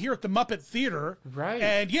 yeah, I'm here at the Muppet Theater. Right.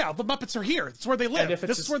 And, yeah, the Muppets are here. It's where they live.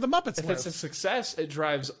 This is where the Muppets live. If it's a success, it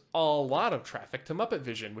drives a lot of traffic to Muppet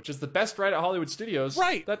Vision, which is the best ride at Hollywood Studios.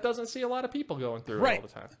 Right. That doesn't see a lot of people going through it all the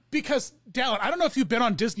time. Because, Dallin, I don't know if you've been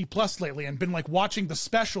on Disney Plus lately and been, like, watching the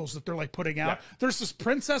specials that they're, like, putting out. Yeah. There's this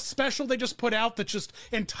Princess special they just put out that's just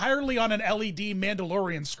entirely on an LED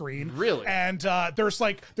Mandalorian screen. Really? And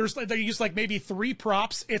they use, like, maybe 3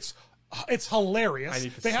 props. It's hilarious.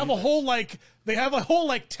 They have a whole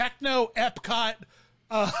techno Epcot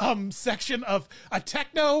section of a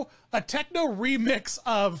techno remix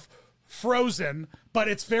of Frozen, but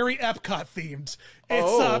it's very Epcot themed.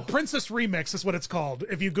 It's Princess Remix is what it's called.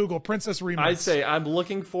 If you Google Princess Remix, I'd say I'm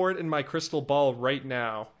looking for it in my crystal ball right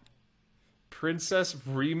now. Princess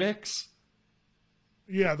Remix.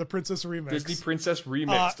 Yeah, the Princess Remix. Disney Princess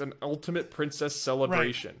Remixed, an ultimate princess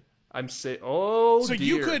celebration. Right. So dear.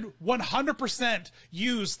 You could 100%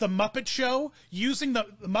 use the Muppet Show, using the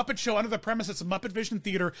Muppet Show under the premise it's a Muppet Vision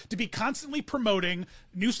Theater, to be constantly promoting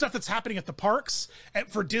new stuff that's happening at the parks, and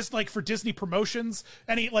for Disney promotions,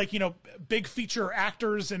 any big feature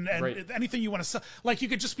actors and right. anything you want to sell. Like, you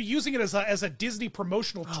could just be using it as a Disney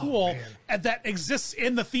promotional tool that exists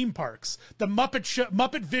in the theme parks. The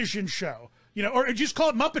Muppet Vision Show. Or just call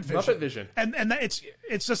it Muppet Vision. Muppet Vision. And it's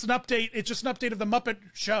just an update. It's just an update of the Muppet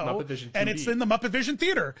Show. Muppet Vision 2D. And it's in the Muppet Vision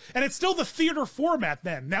Theater. And it's still the theater format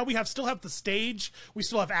then. Now we still have the stage. We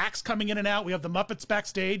still have acts coming in and out. We have the Muppets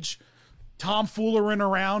backstage, tomfoolery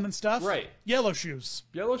around and stuff. Right. Yellow Shoes.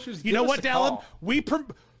 Yellow Shoes. You know what, Dallin?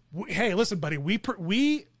 Hey, listen, buddy.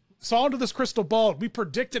 We saw into this crystal ball. We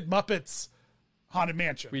predicted Muppets Haunted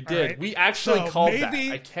Mansion. We did. Right? We actually called that.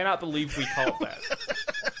 I cannot believe we called that.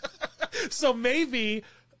 So maybe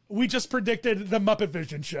we just predicted the Muppet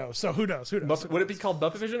Vision show. So who knows? Would it be called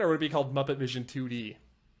Muppet Vision, or would it be called Muppet Vision 2D?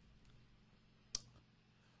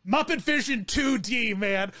 Muppet Vision 2D,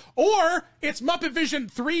 man. Or it's Muppet Vision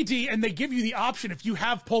 3D, and they give you the option, if you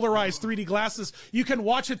have polarized 3D glasses, you can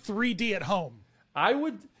watch it 3D at home.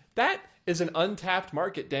 That is an untapped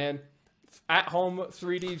market, Dan. At home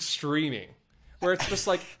 3D streaming. Where it's just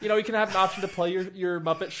like, you can have an option to play your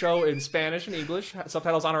Muppet Show in Spanish and English,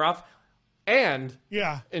 subtitles on or off, and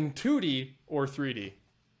in 2D or 3D.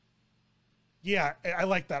 Yeah, I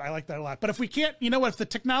like that. I like that a lot. But if we can't, if the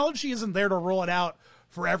technology isn't there to roll it out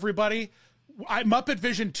for everybody, Muppet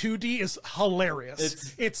Vision 2D is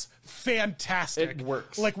hilarious. It's fantastic. It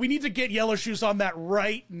works. Like, we need to get Yellow Shoes on that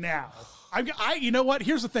right now. You know what?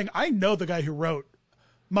 Here's the thing. I know the guy who wrote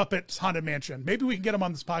Muppets Haunted Mansion. Maybe we can get him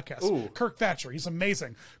on this podcast. Ooh. Kirk Thatcher. He's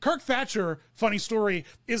amazing. Kirk Thatcher, funny story,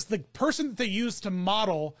 is the person that they used to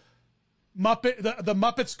model the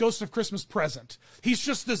Muppets Ghost of Christmas Present. He's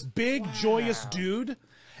just this big, joyous dude.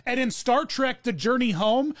 And in Star Trek The Journey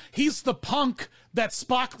Home, he's the punk that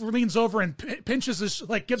Spock leans over and pinches his,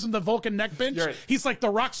 gives him the Vulcan neck pinch. Right. He's like the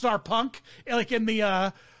rock star punk, like in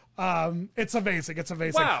the it's amazing. It's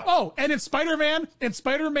amazing. Wow. Oh, and in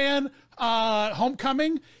Spider-Man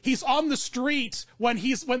Homecoming, he's on the street when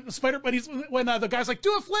the guy's like,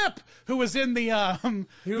 do a flip, who was in the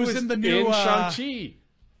Shang-Chi.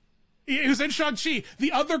 He was in Shang-Chi.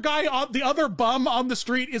 The other guy the other bum on the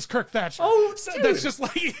street is Kirk Thatcher. Oh, so dude. That's just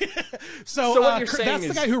like so what you're saying that's is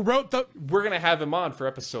the guy who wrote we're gonna have him on for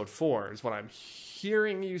episode 4 is what I'm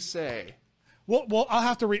hearing you say. Well, I'll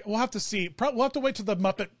have to we'll have to see. We'll have to wait till the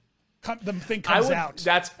thing comes out.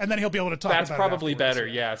 And then he'll be able to talk about it. That's probably better,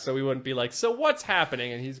 yeah. So we wouldn't be like, so what's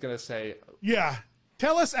happening? And he's going to say... Yeah.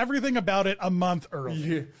 Tell us everything about it a month early.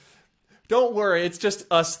 Yeah. Don't worry, it's just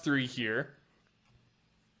us 3 here.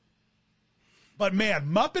 But man,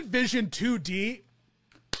 Muppet Vision 2D...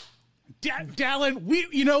 Dallin,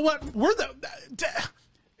 you know what? We're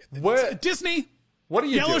Disney... What are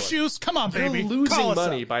you Yellow doing? Shoes, come on, baby. You're losing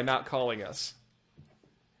money by not calling us.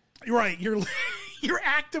 You're right. You're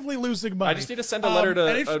actively losing money. I just need to send a letter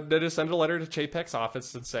to Chapek's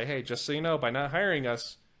office and say, hey, just so you know, by not hiring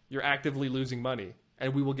us, you're actively losing money,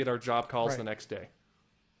 and we will get our job calls the next day.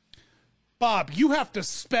 Bob, you have to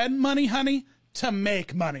spend money, honey, to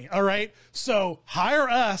make money. All right. So hire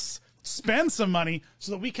us, spend some money,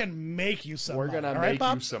 so that we can make you some. We're money. gonna make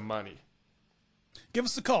you some money. Give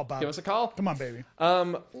us a call, Bob. Give us a call. Come on, baby.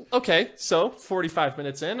 Okay, so 45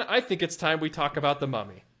 minutes in, I think it's time we talk about The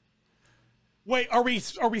Mummy. Wait, are we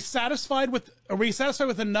satisfied with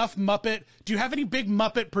enough Muppet? Do you have any big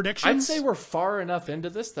Muppet predictions? I'd say we're far enough into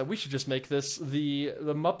this that we should just make this the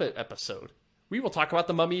Muppet episode. We will talk about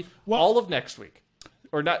The Mummy all of next week.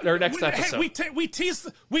 or not, or next episode. We tease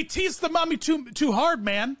the mummy too hard,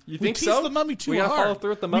 man. You think we so? tease the mummy too hard. We gotta follow through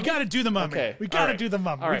with the mummy? We gotta do the mummy. Okay. We gotta All right. do the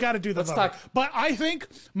mummy. All We right. gotta do the Let's mummy. talk. But I think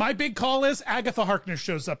my big call is Agatha Harkness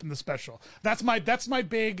shows up in the special. That's my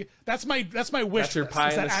big that's my wish That's your list, is pie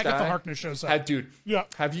in that the Agatha sky? Harkness shows up. Dude, Yeah.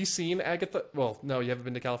 have you seen Agatha? Well, no, you haven't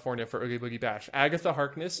been to California for Oogie Boogie Bash. Agatha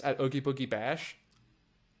Harkness at Oogie Boogie Bash.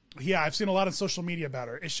 Yeah, I've seen a lot of social media about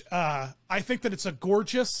her. I think that it's a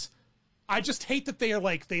gorgeous. I just hate that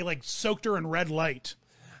they soaked her in red light.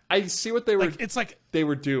 I see what they were. It's like they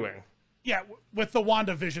were doing. Yeah, with the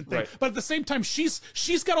WandaVision thing. Right. But at the same time, she's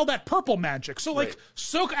got all that purple magic. So Right.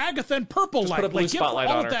 soak Agatha in purple light. Put a blue give her spotlight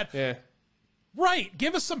all on of her. that. Yeah. Right.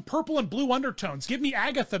 Give us some purple and blue undertones. Give me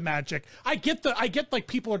Agatha magic. I get like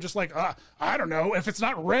people are just like, I don't know, if it's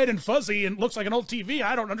not red and fuzzy and looks like an old TV,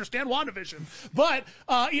 I don't understand WandaVision. But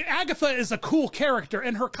Agatha is a cool character,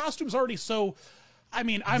 and her costume's already so. I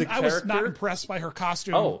mean, I was not character? impressed by her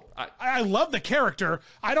costume. Oh, I love the character.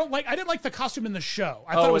 I didn't like the costume in the show.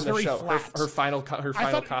 I thought it was in the very show. flat. Her final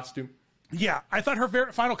costume. Yeah, I thought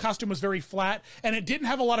her final costume was very flat, and it didn't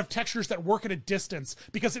have a lot of textures that work at a distance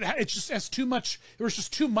because it just has too much. There was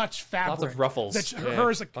just too much fabric. Lots of ruffles.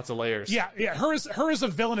 Lots of layers. Yeah. Her as a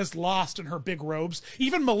villain is lost in her big robes.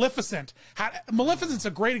 Even Maleficent. Maleficent's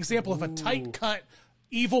a great example of a tight cut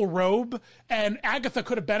evil robe, and Agatha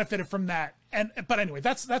could have benefited from that. But anyway,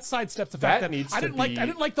 that's sidesteps the fact that I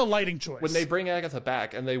didn't like the lighting choice. When they bring Agatha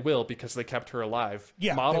back, and they will because they kept her alive,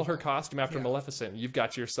 Yeah, model her costume after Maleficent. You've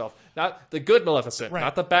got yourself not the good Maleficent,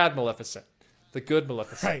 not the bad Maleficent, the good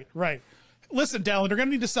Maleficent. Right. Listen, Dallin, they're going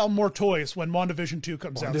to need to sell more toys when WandaVision 2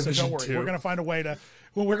 comes out. So don't worry, 2. we're going to find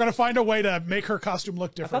a way to make her costume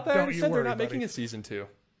look different. I thought they don't already you said worry, they're not buddy. making a season 2.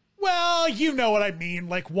 Well, you know what I mean,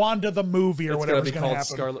 like Wanda the movie or It's whatever's going to be going to called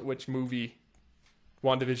happen. Scarlet Witch movie,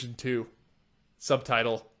 WandaVision 2,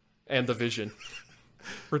 subtitle, and the Vision.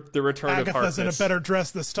 The Return of Harkness. Agatha's in a better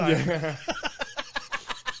dress this time. Yeah.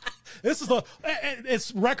 This is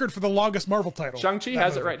it's record for the longest Marvel title. Shang-Chi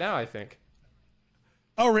has it right now, I think.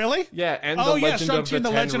 Oh, really? Yeah, and the Legend of Shang-Chi and the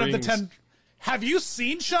Legend of the Rings. Ten. Have you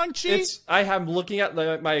seen Shang-Chi? I am looking at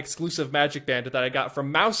my exclusive Magic Band that I got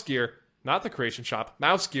from Mouse Gear, not the Creation Shop,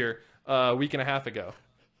 Mouse Gear, a week and a half ago.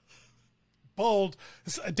 Bold.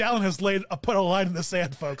 Dallin has put a line in the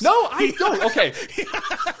sand, folks. No, I don't. Okay.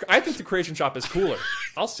 I think the Creation Shop is cooler.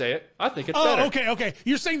 I'll say it. I think it's better. Okay.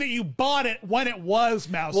 You're saying that you bought it when it was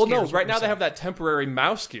Mouse Well, Gear. no, right now they have that temporary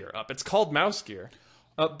Mouse Gear up. It's called Mouse Gear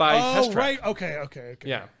by Test Track. Right. Okay.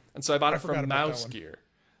 Yeah. And so I bought it forgot from about that Mouse one. Gear,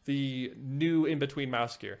 the new in-between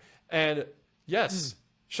Mouse Gear. And yes,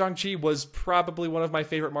 Shang-Chi was probably one of my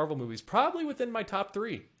favorite Marvel movies, probably within my top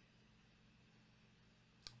 3.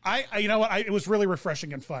 You know what? It was really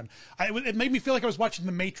refreshing and fun. It made me feel like I was watching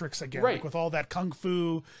The Matrix again, Right. like with all that kung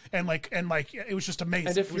fu and it was just amazing.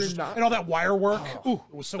 And if you're not- and all that wire work, it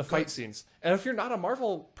was so The good. fight scenes. And if you're not a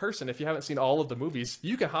Marvel person, if you haven't seen all of the movies,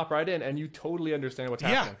 you can hop right in and you totally understand what's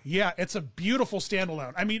happening. Yeah, it's a beautiful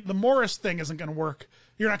standalone. I mean, the Morris thing isn't going to work.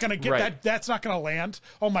 You're not going to get Right. that. That's not going to land.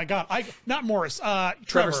 Oh my God! Not Morris. Trevor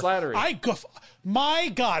Trevor Slattery. My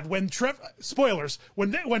God! Spoilers.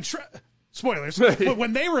 Spoilers. But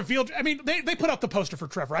when they revealed, I mean, they put out the poster for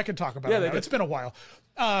Trevor. I can talk about it they now. did. It's been a while.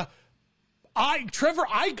 I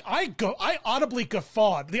audibly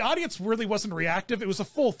guffawed. The audience really wasn't reactive. It was a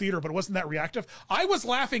full theater, but it wasn't that reactive. I was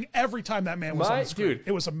laughing every time that man was on the screen. Dude.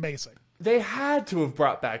 It was amazing. They had to have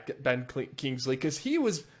brought back Ben Kingsley because he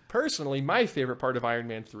was personally my favorite part of Iron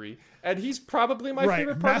Man 3, and he's probably my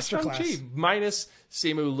favorite part of Masterclass. Shang-Chi, minus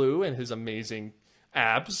Simu Liu and his amazing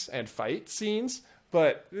abs and fight scenes.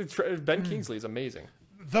 But Ben Kingsley is amazing.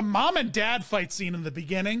 The mom and dad fight scene in the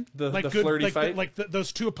beginning, The flirty fight?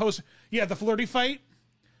 those two opposing, the flirty fight.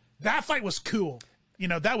 That fight was cool.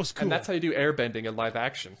 That was cool. And that's how you do airbending in live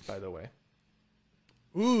action, by the way.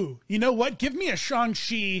 Ooh, you know what? Give me a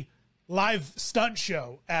Shang-Chi live stunt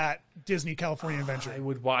show at Disney California Adventure. I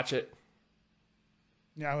would watch it.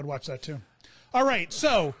 Yeah, I would watch that too. All right,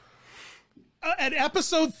 so at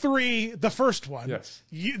episode 3, the first one, Yes.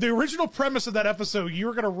 the original premise of that episode, you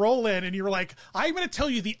were going to roll in and you were like, I'm going to tell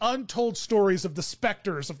you the untold stories of the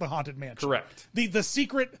specters of the Haunted Mansion. Correct. The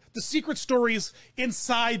secret stories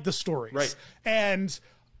inside the stories. Right. And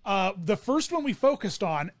the first one we focused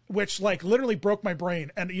on, which literally broke my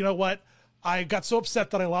brain. And you know what? I got so upset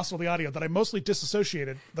that I lost all the audio that I mostly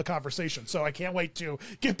disassociated the conversation. So I can't wait to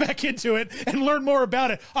get back into it and learn more about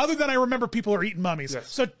it. Other than I remember people are eating mummies. Yes.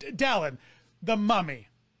 So Dallin, the mummy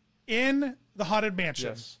in the Haunted Mansion.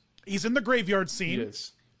 Yes. He's in the graveyard scene. He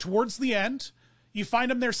is. Towards the end, you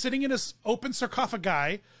find him there sitting in his open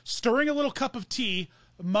sarcophagi, stirring a little cup of tea,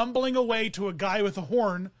 mumbling away to a guy with a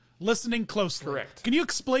horn listening closely. Correct. Can you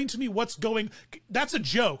explain to me what's going? That's a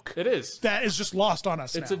joke. It is. That is just lost on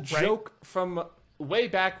us. It's now, a right? joke from way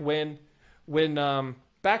back when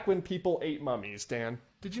back when people ate mummies. Dan,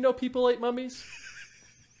 did you know people ate mummies?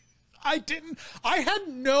 I didn't. I had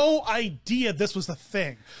no idea this was a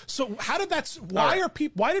thing. So how did that? Why right. are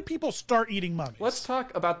people? Why did people start eating mummies? Let's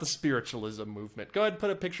talk about the spiritualism movement. Go ahead and put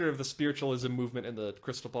a picture of the spiritualism movement in the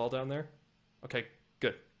crystal ball down there. Okay,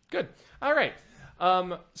 good. All right.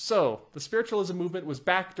 So the spiritualism movement was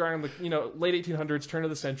back during the late 1800s, turn of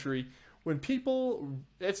the century, when people.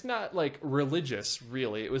 It's not like religious,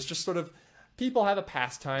 really. It was just sort of people have a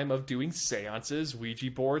pastime of doing seances, Ouija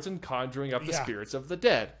boards, and conjuring up the spirits of the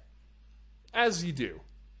dead. As you do.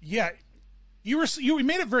 Yeah, you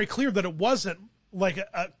made it very clear that it wasn't like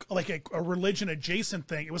a religion adjacent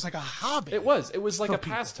thing. It was like a hobby. It was like a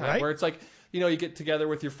people, pastime right? where it's like, you get together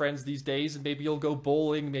with your friends these days, and maybe you'll go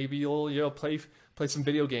bowling, maybe you'll play some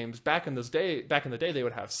video games. Back in the day, they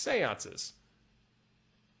would have seances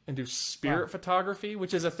and do spirit photography,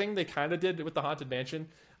 which is a thing they kind of did with the Haunted Mansion,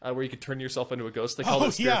 where you could turn yourself into a ghost. They called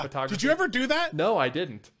it spirit photography. Did you ever do that? No, I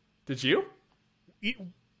didn't. Did you?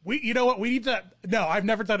 You know what? We need to. No, I've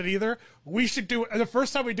never done it either. We should do it. The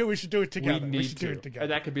first time we do, we should do it together. We should do it together.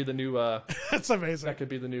 And that could be the new. That's amazing. That could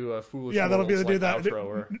be the new foolish. Yeah, that'll be the new outro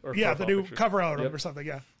or yeah, the new picture. cover out Yep. or something.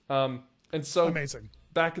 Yeah. And so Amazing.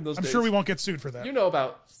 Back in those I'm days, sure we won't get sued for that. You know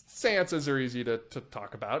about seances are easy to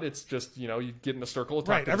talk about. It's just you get in a circle. Talk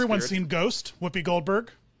Right. to the Everyone's spirits. seen Ghost. Whoopi Goldberg.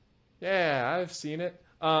 Yeah, I've seen it.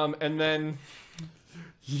 And then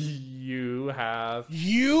you have.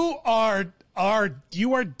 You are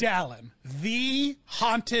Dallin, the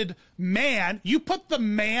haunted man. You put the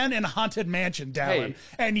man in Haunted Mansion, Dallin, Hey.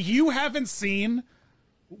 and you haven't seen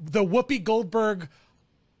the Whoopi Goldberg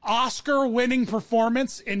Oscar-winning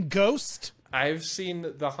performance in Ghost. I've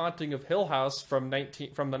seen The Haunting of Hill House from the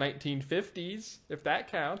 1950s, if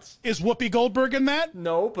that counts. Is Whoopi Goldberg in that?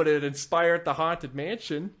 No, but it inspired The Haunted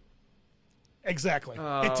Mansion. Exactly.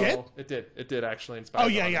 Oh, It did? It did actually inspire. Oh,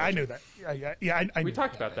 The yeah, Haunted I Mansion. knew that. Yeah, I We knew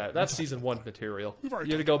talked that. about that. That's season 1 material. You already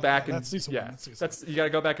got to talked go about back that. and That's season one. That's season you got to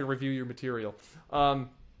go back and review your material.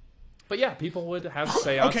 But yeah, people would have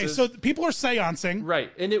seances. Okay, so people are seancing.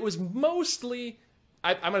 Right, and it was mostly.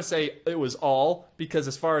 I'm going to say it was all, because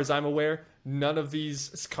as far as I'm aware, none of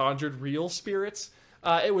these conjured real spirits.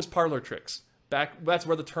 It was parlor tricks. That's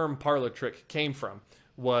where the term parlor trick came from.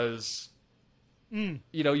 Was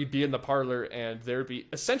you'd be in the parlor and there'd be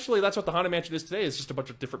essentially that's what the Haunted Mansion is today. Is just a bunch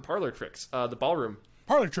of different parlor tricks. The ballroom.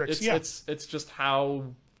 Parlor tricks, It's just how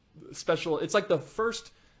special. It's like the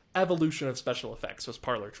first evolution of special effects was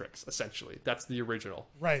parlor tricks. Essentially, that's the original.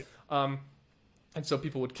 Right. And so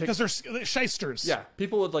people would kick. Because they're shysters. Yeah,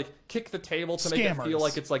 people would like kick the table to make it feel Scammers.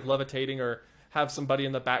 like it's like levitating, or have somebody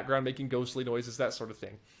in the background making ghostly noises, that sort of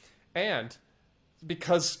thing. And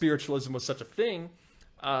because spiritualism was such a thing,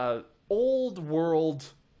 old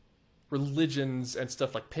world religions and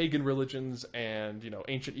stuff like pagan religions and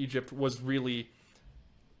ancient Egypt was really.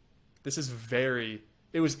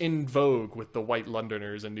 It was in vogue with the white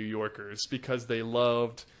Londoners and New Yorkers because they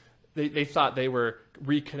loved. They thought they were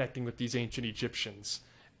reconnecting with these ancient Egyptians,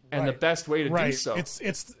 and the best way to do so.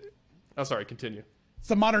 It's Oh, sorry. Continue. It's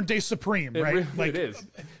the modern day Supreme, right? Really, it is.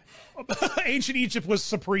 Ancient Egypt was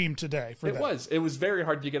supreme today for It them. was. It was very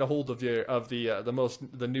hard to get a hold of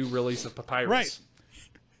the new release of papyrus. Right.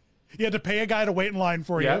 You had to pay a guy to wait in line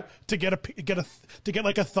for Yeah. you to get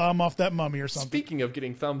like a thumb off that mummy or something. Speaking of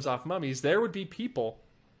getting thumbs off mummies, there would be people,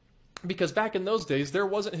 because back in those days there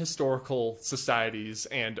wasn't historical societies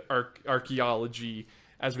and archaeology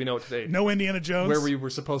as we know it today. No Indiana Jones. Where we were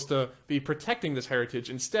supposed to be protecting this heritage.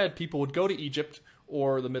 Instead, people would go to Egypt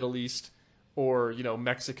or the Middle East or,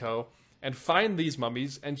 Mexico and find these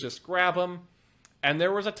mummies and just grab them. And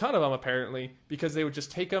there was a ton of them, apparently, because they would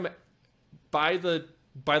just take them by the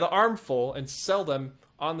armful and sell them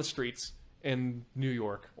on the streets in New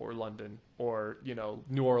York or London or,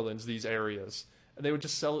 New Orleans, these areas. And they would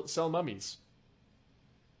just sell mummies.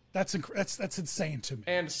 That's insane to me.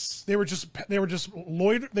 And they were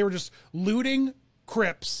just looting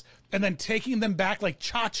crypts and then taking them back like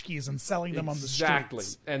tchotchkes and selling them on the streets. Exactly.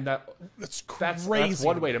 And that's crazy. That's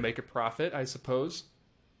one way to make a profit, I suppose.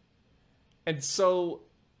 And so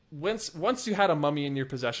once you had a mummy in your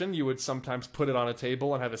possession, you would sometimes put it on a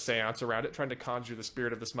table and have a seance around it, trying to conjure the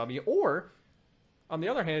spirit of this mummy. Or, on the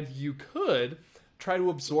other hand, you could try to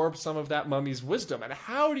absorb some of that mummy's wisdom. And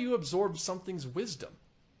how do you absorb something's wisdom?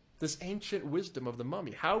 This ancient wisdom of the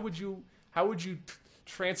mummy. How would you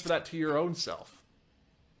transfer that to your own self?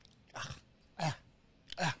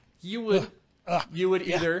 You would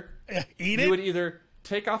either eat it. You would either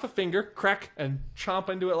take off a finger, crack, and chomp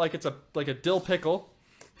into it like it's a dill pickle.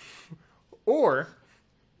 Or,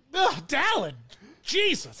 Ugh, Dallin,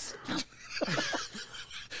 Jesus.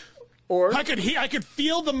 or I could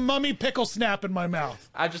feel the mummy pickle snap in my mouth.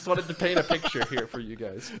 I just wanted to paint a picture here for you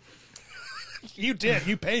guys. You did.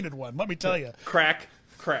 You painted one. Let me tell you. Crack.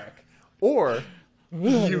 Or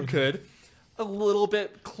you could, a little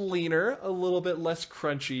bit cleaner, a little bit less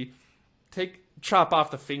crunchy, chop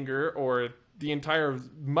off the finger or the entire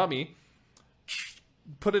mummy,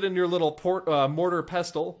 put it in your little mortar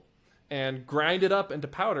pestle, and grind it up into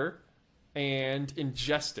powder, and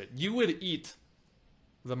ingest it. You would eat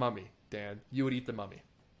the mummy, Dan. You would eat the mummy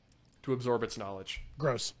to absorb its knowledge.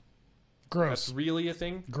 Gross. That's really a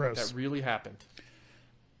thing? Gross. That really happened.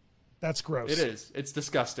 That's gross. It is. It's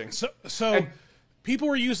disgusting. So people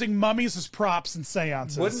were using mummies as props in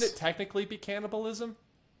seances. Wouldn't it technically be cannibalism?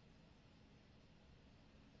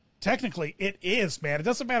 Technically, it is, man. It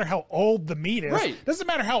doesn't matter how old the meat is. Right. It doesn't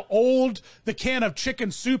matter how old the can of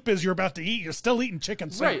chicken soup is you're about to eat. You're still eating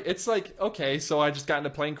chicken soup. Right. It's like, okay, so I just got in a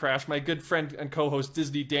plane crash. My good friend and co-host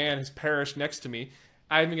Disney Dan has perished next to me.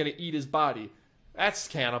 I'm going to eat his body. That's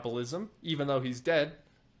cannibalism, even though he's dead.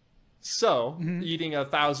 So, eating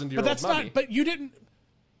 1,000-year-old But that's mummy. not. But you didn't.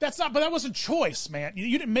 That's not. But that was a choice, man.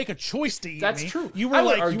 You didn't make a choice to eat That's me. true. You I were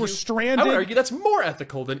would like argue, you were stranded. I would argue that's more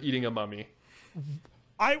ethical than eating a mummy.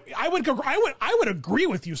 I would agree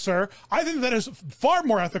with you, sir. I think that is far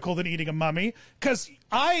more ethical than eating a mummy because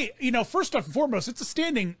first and foremost, it's a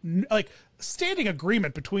standing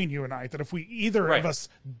agreement between you and I that if we either Right. of us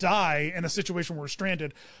die in a situation where we're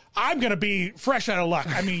stranded, I'm gonna be fresh out of luck.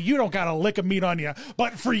 I mean, you don't got a lick of meat on you,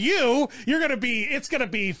 but for you, it's gonna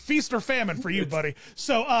be feast or famine for you, buddy.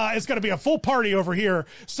 So it's gonna be a full party over here.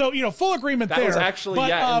 So full agreement That there. was actually,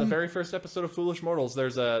 but, in the very first episode of Foolish Mortals,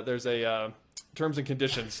 there's a terms and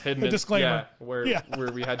conditions hidden. A disclaimer. Where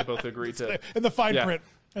we had to both agree to. in the fine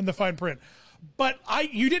print. But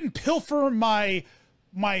you didn't pilfer my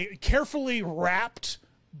carefully wrapped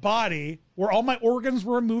body where all my organs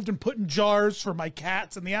were removed and put in jars for my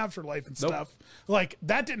cats in the afterlife and stuff. Like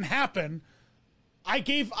that didn't happen.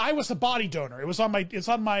 I was a body donor. It's on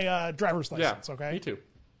my driver's license. Okay. Me too.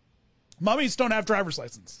 Mummies don't have driver's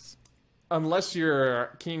licenses. Unless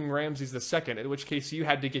you're King Ramses II, in which case you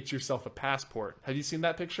had to get yourself a passport. Have you seen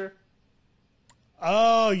that picture?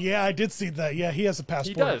 Oh, yeah, I did see that. Yeah, he has a passport.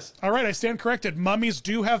 He does. All right, I stand corrected. Mummies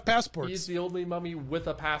do have passports. He's the only mummy with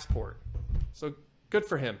a passport. So good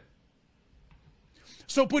for him.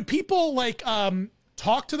 So would people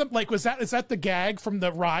talk to them? Like, is that the gag from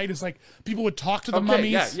the ride? Is like people would talk to the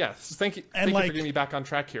mummies? Yeah. Thank you for getting me back on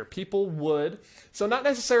track here. People would, so not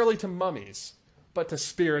necessarily to mummies, but to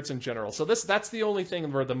spirits in general. So that's the only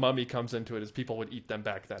thing where the mummy comes into it, is people would eat them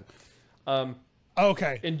back then.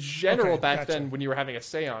 Okay. In general, back gotcha. then, when you were having a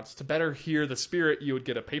seance, to better hear the spirit, you would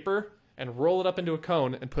get a paper and roll it up into a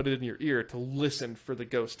cone and put it in your ear to listen for the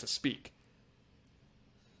ghost to speak.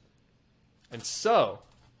 And so,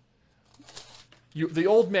 the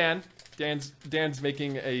old man, Dan's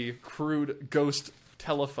making a crude ghost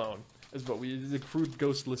telephone, is the crude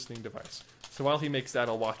ghost listening device. So while he makes that,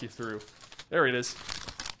 I'll walk you through. There it is.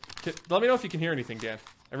 Let me know if you can hear anything, Dan.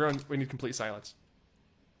 Everyone, we need complete silence.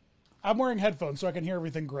 I'm wearing headphones so I can hear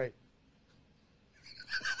everything great.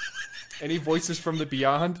 Any voices from the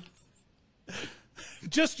beyond?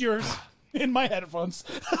 Just yours in my headphones.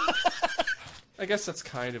 I guess that's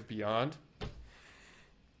kind of beyond.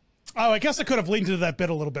 Oh, I guess I could have leaned into that bit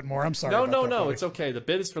a little bit more. I'm sorry. No, about that, buddy. it's okay. The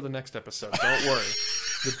bid is for the next episode. Don't worry.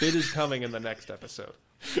 The bid is coming in the next episode.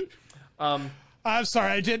 I'm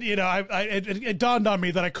sorry. I did. It dawned on me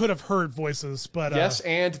that I could have heard voices, but Yes,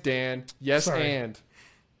 and Dan. Yes, sorry. and.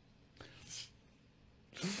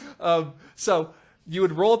 So you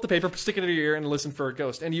would roll up the paper, stick it in your ear, and listen for a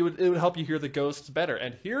ghost, and it would help you hear the ghosts better.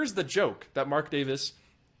 And here's the joke that Mark Davis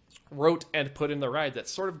wrote and put in the ride that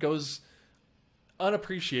sort of goes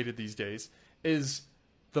unappreciated these days. Is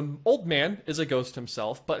the old man is a ghost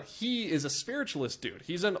himself, but he is a spiritualist dude.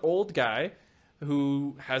 He's an old guy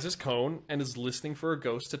who has his cone and is listening for a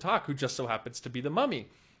ghost to talk, who just so happens to be the mummy.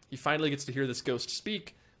 He finally gets to hear this ghost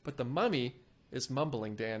speak, but the mummy is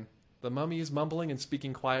mumbling, Dan. The mummy is mumbling and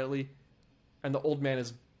speaking quietly, and the old man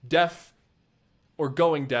is deaf or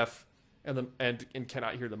going deaf and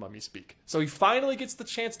cannot hear the mummy speak. So he finally gets the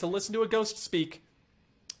chance to listen to a ghost speak,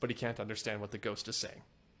 but he can't understand what the ghost is saying.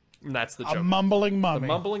 And that's the joke. a mumbling mummy. The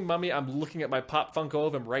mumbling mummy. I'm looking at my Pop Funko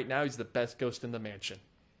of him right now. He's the best ghost in the mansion.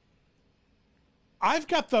 I've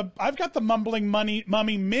got the mumbling mummy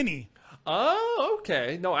mini. Oh,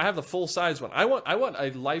 okay. No, I have the full size one. I want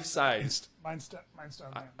a life sized. Mine's down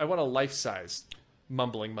there. I want a life sized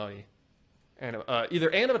mumbling mummy. either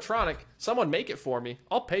animatronic, someone make it for me,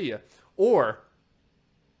 I'll pay you, or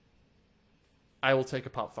I will take a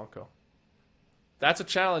Pop Funko. That's a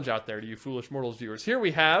challenge out there to you Foolish Mortals viewers. Here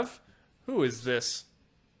we have, who is this?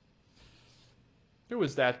 Who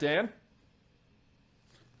is that, Dan?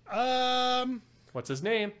 What's his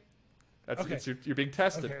name? That's Okay. you're being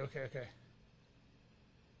tested. Okay.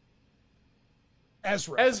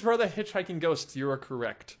 Ezra. Ezra the Hitchhiking Ghost, you are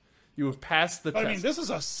correct. You have passed the But test. I mean, this is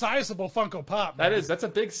a sizable Funko Pop. Man. That's a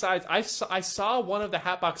big size. I saw one of the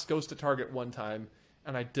Hatbox Ghost at Target one time,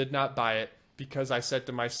 and I did not buy it because I said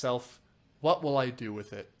to myself, what will I do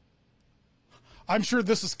with it? I'm sure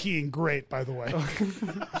this is keying great, by the way.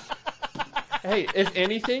 Hey, if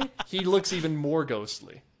anything, he looks even more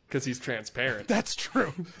ghostly because he's transparent. That's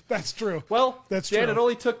true. That's true. Well, that's Dan, true. it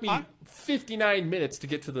only took me 59 minutes to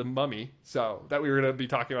get to the mummy, so that we were going to be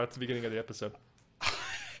talking about at the beginning of the episode.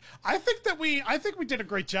 I think we did a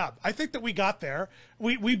great job. I think that we got there.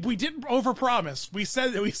 We didn't overpromise. We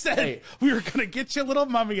said Hey. we were going to get you a little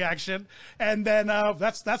mummy action, and then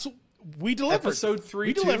that's we delivered. Episode 3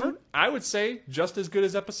 we delivered. I would say just as good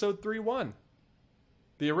as episode 3-1,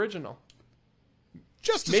 the original.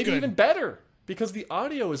 Just as Maybe good. even better because the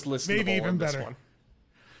audio is listenable. Maybe even in this better. one.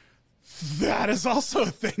 That is also a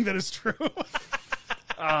thing that is true.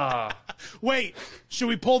 Wait, should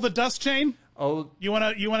we pull the dust chain? Oh, You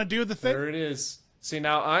wanna do the thing? there it is. See,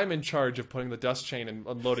 now I'm in charge of putting the dust chain and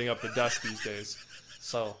unloading up the dust these days.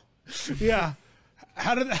 So, Yeah.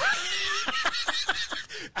 How did?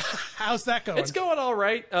 How's that going? it's going all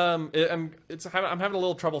right. I'm having a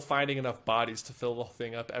little trouble finding enough bodies to fill the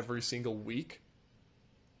thing up every single week.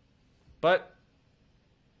 But,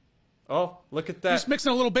 oh, look at that. Just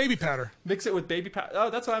mixing a little baby powder. Mix it with baby powder. Oh,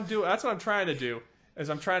 that's what I'm doing. That's what I'm trying to do. Is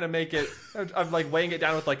I'm trying to make it. I'm like weighing it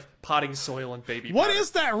down with like potting soil and baby. What powder.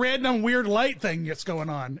 is that random weird light thing that's going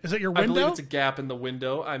on? Is it your I window? believe it's a gap in the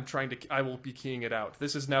window. I will be keying it out.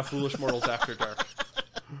 This is now Foolish Mortals After Dark.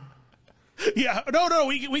 Yeah. No.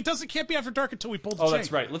 We can't be after dark until we pull the Oh, chain.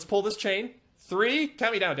 that's right. Let's pull this chain. 3.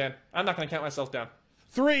 Count me down, Dan. I'm not going to count myself down.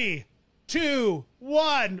 3, 2,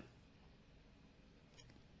 1.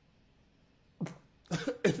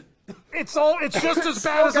 It's just as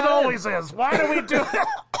bad as it always is. Why do we do it?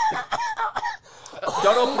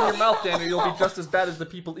 Don't open your mouth, Dan, or you'll be just as bad as the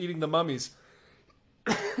people eating the mummies.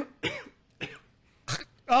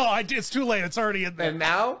 It's too late. It's already in there. And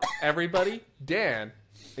now, everybody, Dan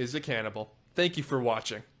is a cannibal. Thank you for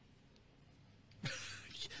watching.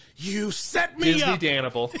 You set me Disney up.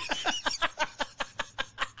 Danable.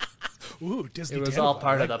 Ooh, Disney. It was Danable. all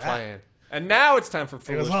part I of the like that. plan. And now it's time for It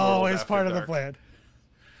Foolish was Mortals always After part of the Dark. plan.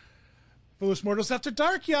 Foolish Mortals After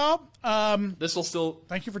Dark, y'all. This will still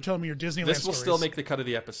Thank you for telling me your Disneyland This will stories. still make the cut of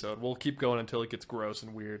the episode. We'll keep going until it gets gross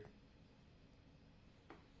and weird.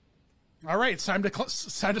 All right, it's time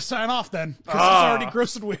to sign off then. Because it's already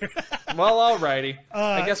gross and weird. Well, alrighty.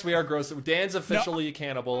 I guess we are gross. Dan's officially a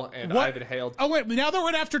cannibal, and What? I've inhaled. Oh wait, now that we're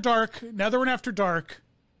in After Dark,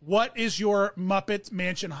 what is your Muppet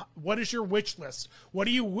Mansion? What is your wish list? What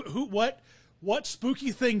do you what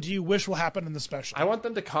spooky thing do you wish will happen in the special? I want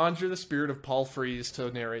them to conjure the spirit of Paul Frees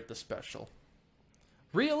to narrate the special.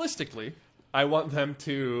 Realistically, I want them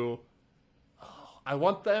to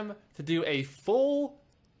do a full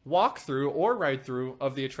walkthrough or ride through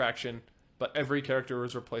of the attraction, but every character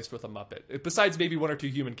is replaced with a Muppet. Besides maybe one or two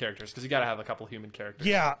human characters, because you gotta have a couple human characters.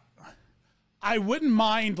 Yeah, I wouldn't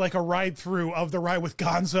mind like a ride through of the ride with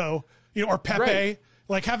Gonzo, or Pepe. Right.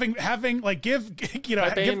 Like having like give Pepe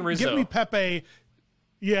and Rizzo. give me Pepe.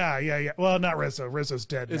 Yeah. Well, not Rizzo. Rizzo's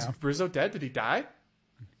dead Is now. Rizzo dead? Did he die?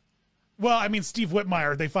 Well, I mean, Steve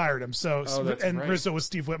Whitmire, they fired him. So, Oh, that's and right. Rizzo was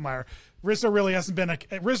Steve Whitmire. Rizzo really hasn't been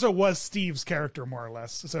Rizzo was Steve's character, more or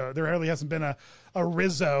less. So there really hasn't been a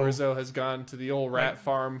Rizzo. Rizzo has gone to the old rat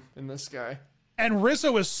farm in the sky. And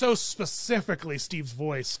Rizzo is so specifically Steve's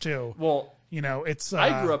voice, too. Well, It's...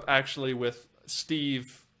 I grew up actually with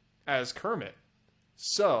Steve as Kermit.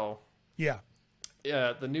 So, Yeah.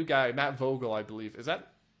 the new guy, Matt Vogel, I believe. Is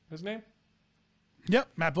that his name? Yep,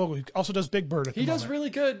 Matt Vogel. He also does Big Bird at the He does moment. really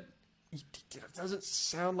good. He doesn't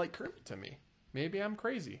sound like Kermit to me. Maybe I'm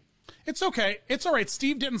crazy. It's okay. It's all right.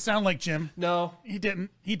 Steve didn't sound like Jim. No. He didn't.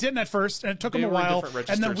 He didn't at first, and it took They him a were in while. different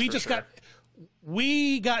And then registers we for just sure.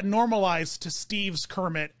 we got normalized to Steve's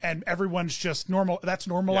Kermit, and everyone's just normal. That's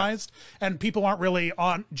normalized, and people aren't really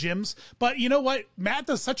on Jim's. But you know what? Matt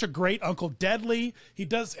does such a great Uncle Deadly. He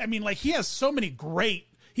does. I mean, like he has so many great.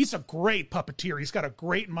 he's a great puppeteer. He's got a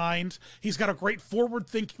great mind. He's got a great forward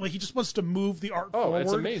thinking. Like he just wants to move the art forward.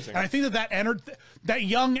 It's amazing. And I think that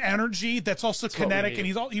young energy that's also kinetic, and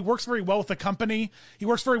he works very well with the company. He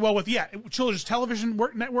works very well with Children's Television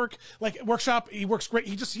Network, like Workshop. He works great.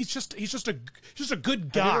 He's just a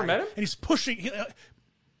good guy. Have you ever met him? And he's pushing.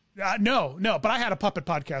 No, but I had a puppet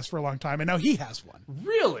podcast for a long time, and now he has one.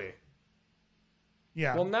 Really?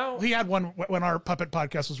 Yeah. Well, now he had one when our puppet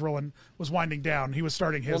podcast was winding down. He was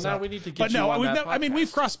starting his. Well, now up. we need to get but you no, on that podcast, I mean,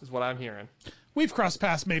 we've crossed. Is what I'm hearing. We've crossed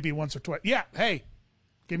paths maybe once or twice. Yeah. Hey,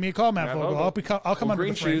 give me a call, Matt Vogel. I'll come under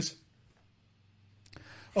green the frame. shoes.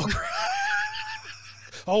 Web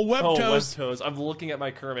toes. Web toes. I'm looking at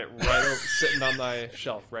my Kermit right sitting on my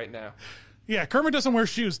shelf right now. Yeah, Kermit doesn't wear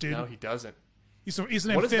shoes, dude. No, he doesn't. He's an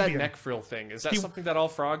amphibian. What is that neck frill thing? Is that something that all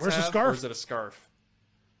frogs wears have? A scarf. Or is it a scarf?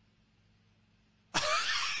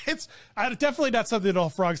 It's definitely not something that all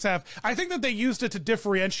frogs have. I think that they used it to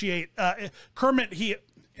differentiate Kermit.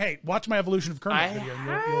 Hey, watch my Evolution of Kermit video.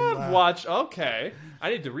 You'll watch. Okay, I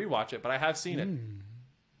need to rewatch it, but I have seen it.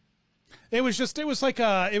 It was like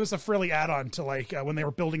a frilly add-on to like when they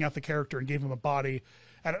were building out the character and gave him a body.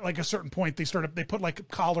 At like a certain point, they put like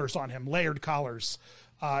collars on him, layered collars.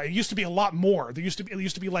 It used to be a lot more. It used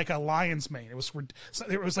to be like a lion's mane. It was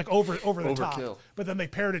like over the top. But then they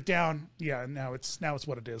pared it down. Yeah, and now it's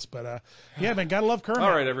what it is. But yeah, man, gotta love Kermit.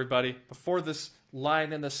 All right, everybody. Before this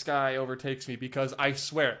line in the sky overtakes me, because I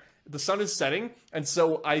swear the sun is setting, and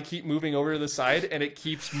so I keep moving over to the side, and it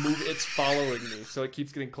keeps moving. It's following me, so it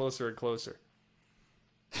keeps getting closer and closer.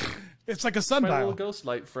 It's like a sundial. My little ghost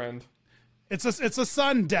light friend. It's a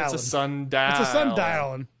sundial. It's a sundial. It's a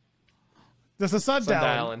sundial. There's a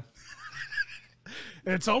sundial.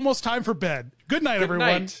 It's almost time for bed. Good night, everyone.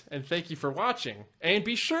 Good night, and thank you for watching. And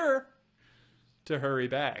be sure to hurry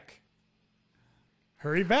back.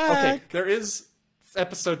 Hurry back. Okay, there is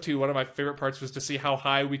episode 2. One of my favorite parts was to see how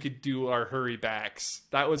high we could do our hurry backs.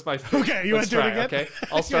 That was my favorite. Okay, you want to do it again? Okay,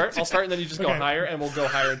 I'll start, and then you just go higher, and we'll go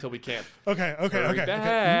higher until we can. Okay. Hurry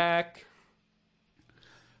back.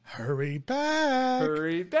 Hurry back.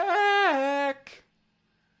 Hurry back.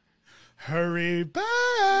 Hurry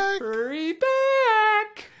back. Hurry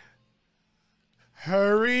back.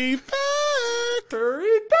 Hurry back.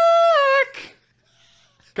 Hurry back.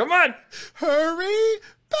 Come on. Hurry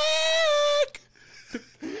back.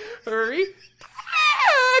 Hurry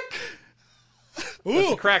back. Ooh.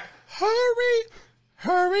 That's a crack.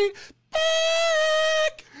 Hurry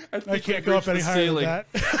back. I can't go up any higher than that.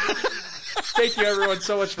 Thank you, everyone,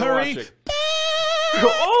 so much for watching. Back.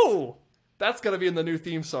 Oh! That's going to be in the new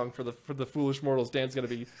theme song for the Foolish Mortals. Dan's going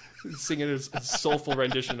to be singing his soulful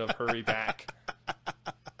rendition of Hurry Back.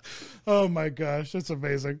 Oh my gosh, that's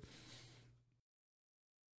amazing.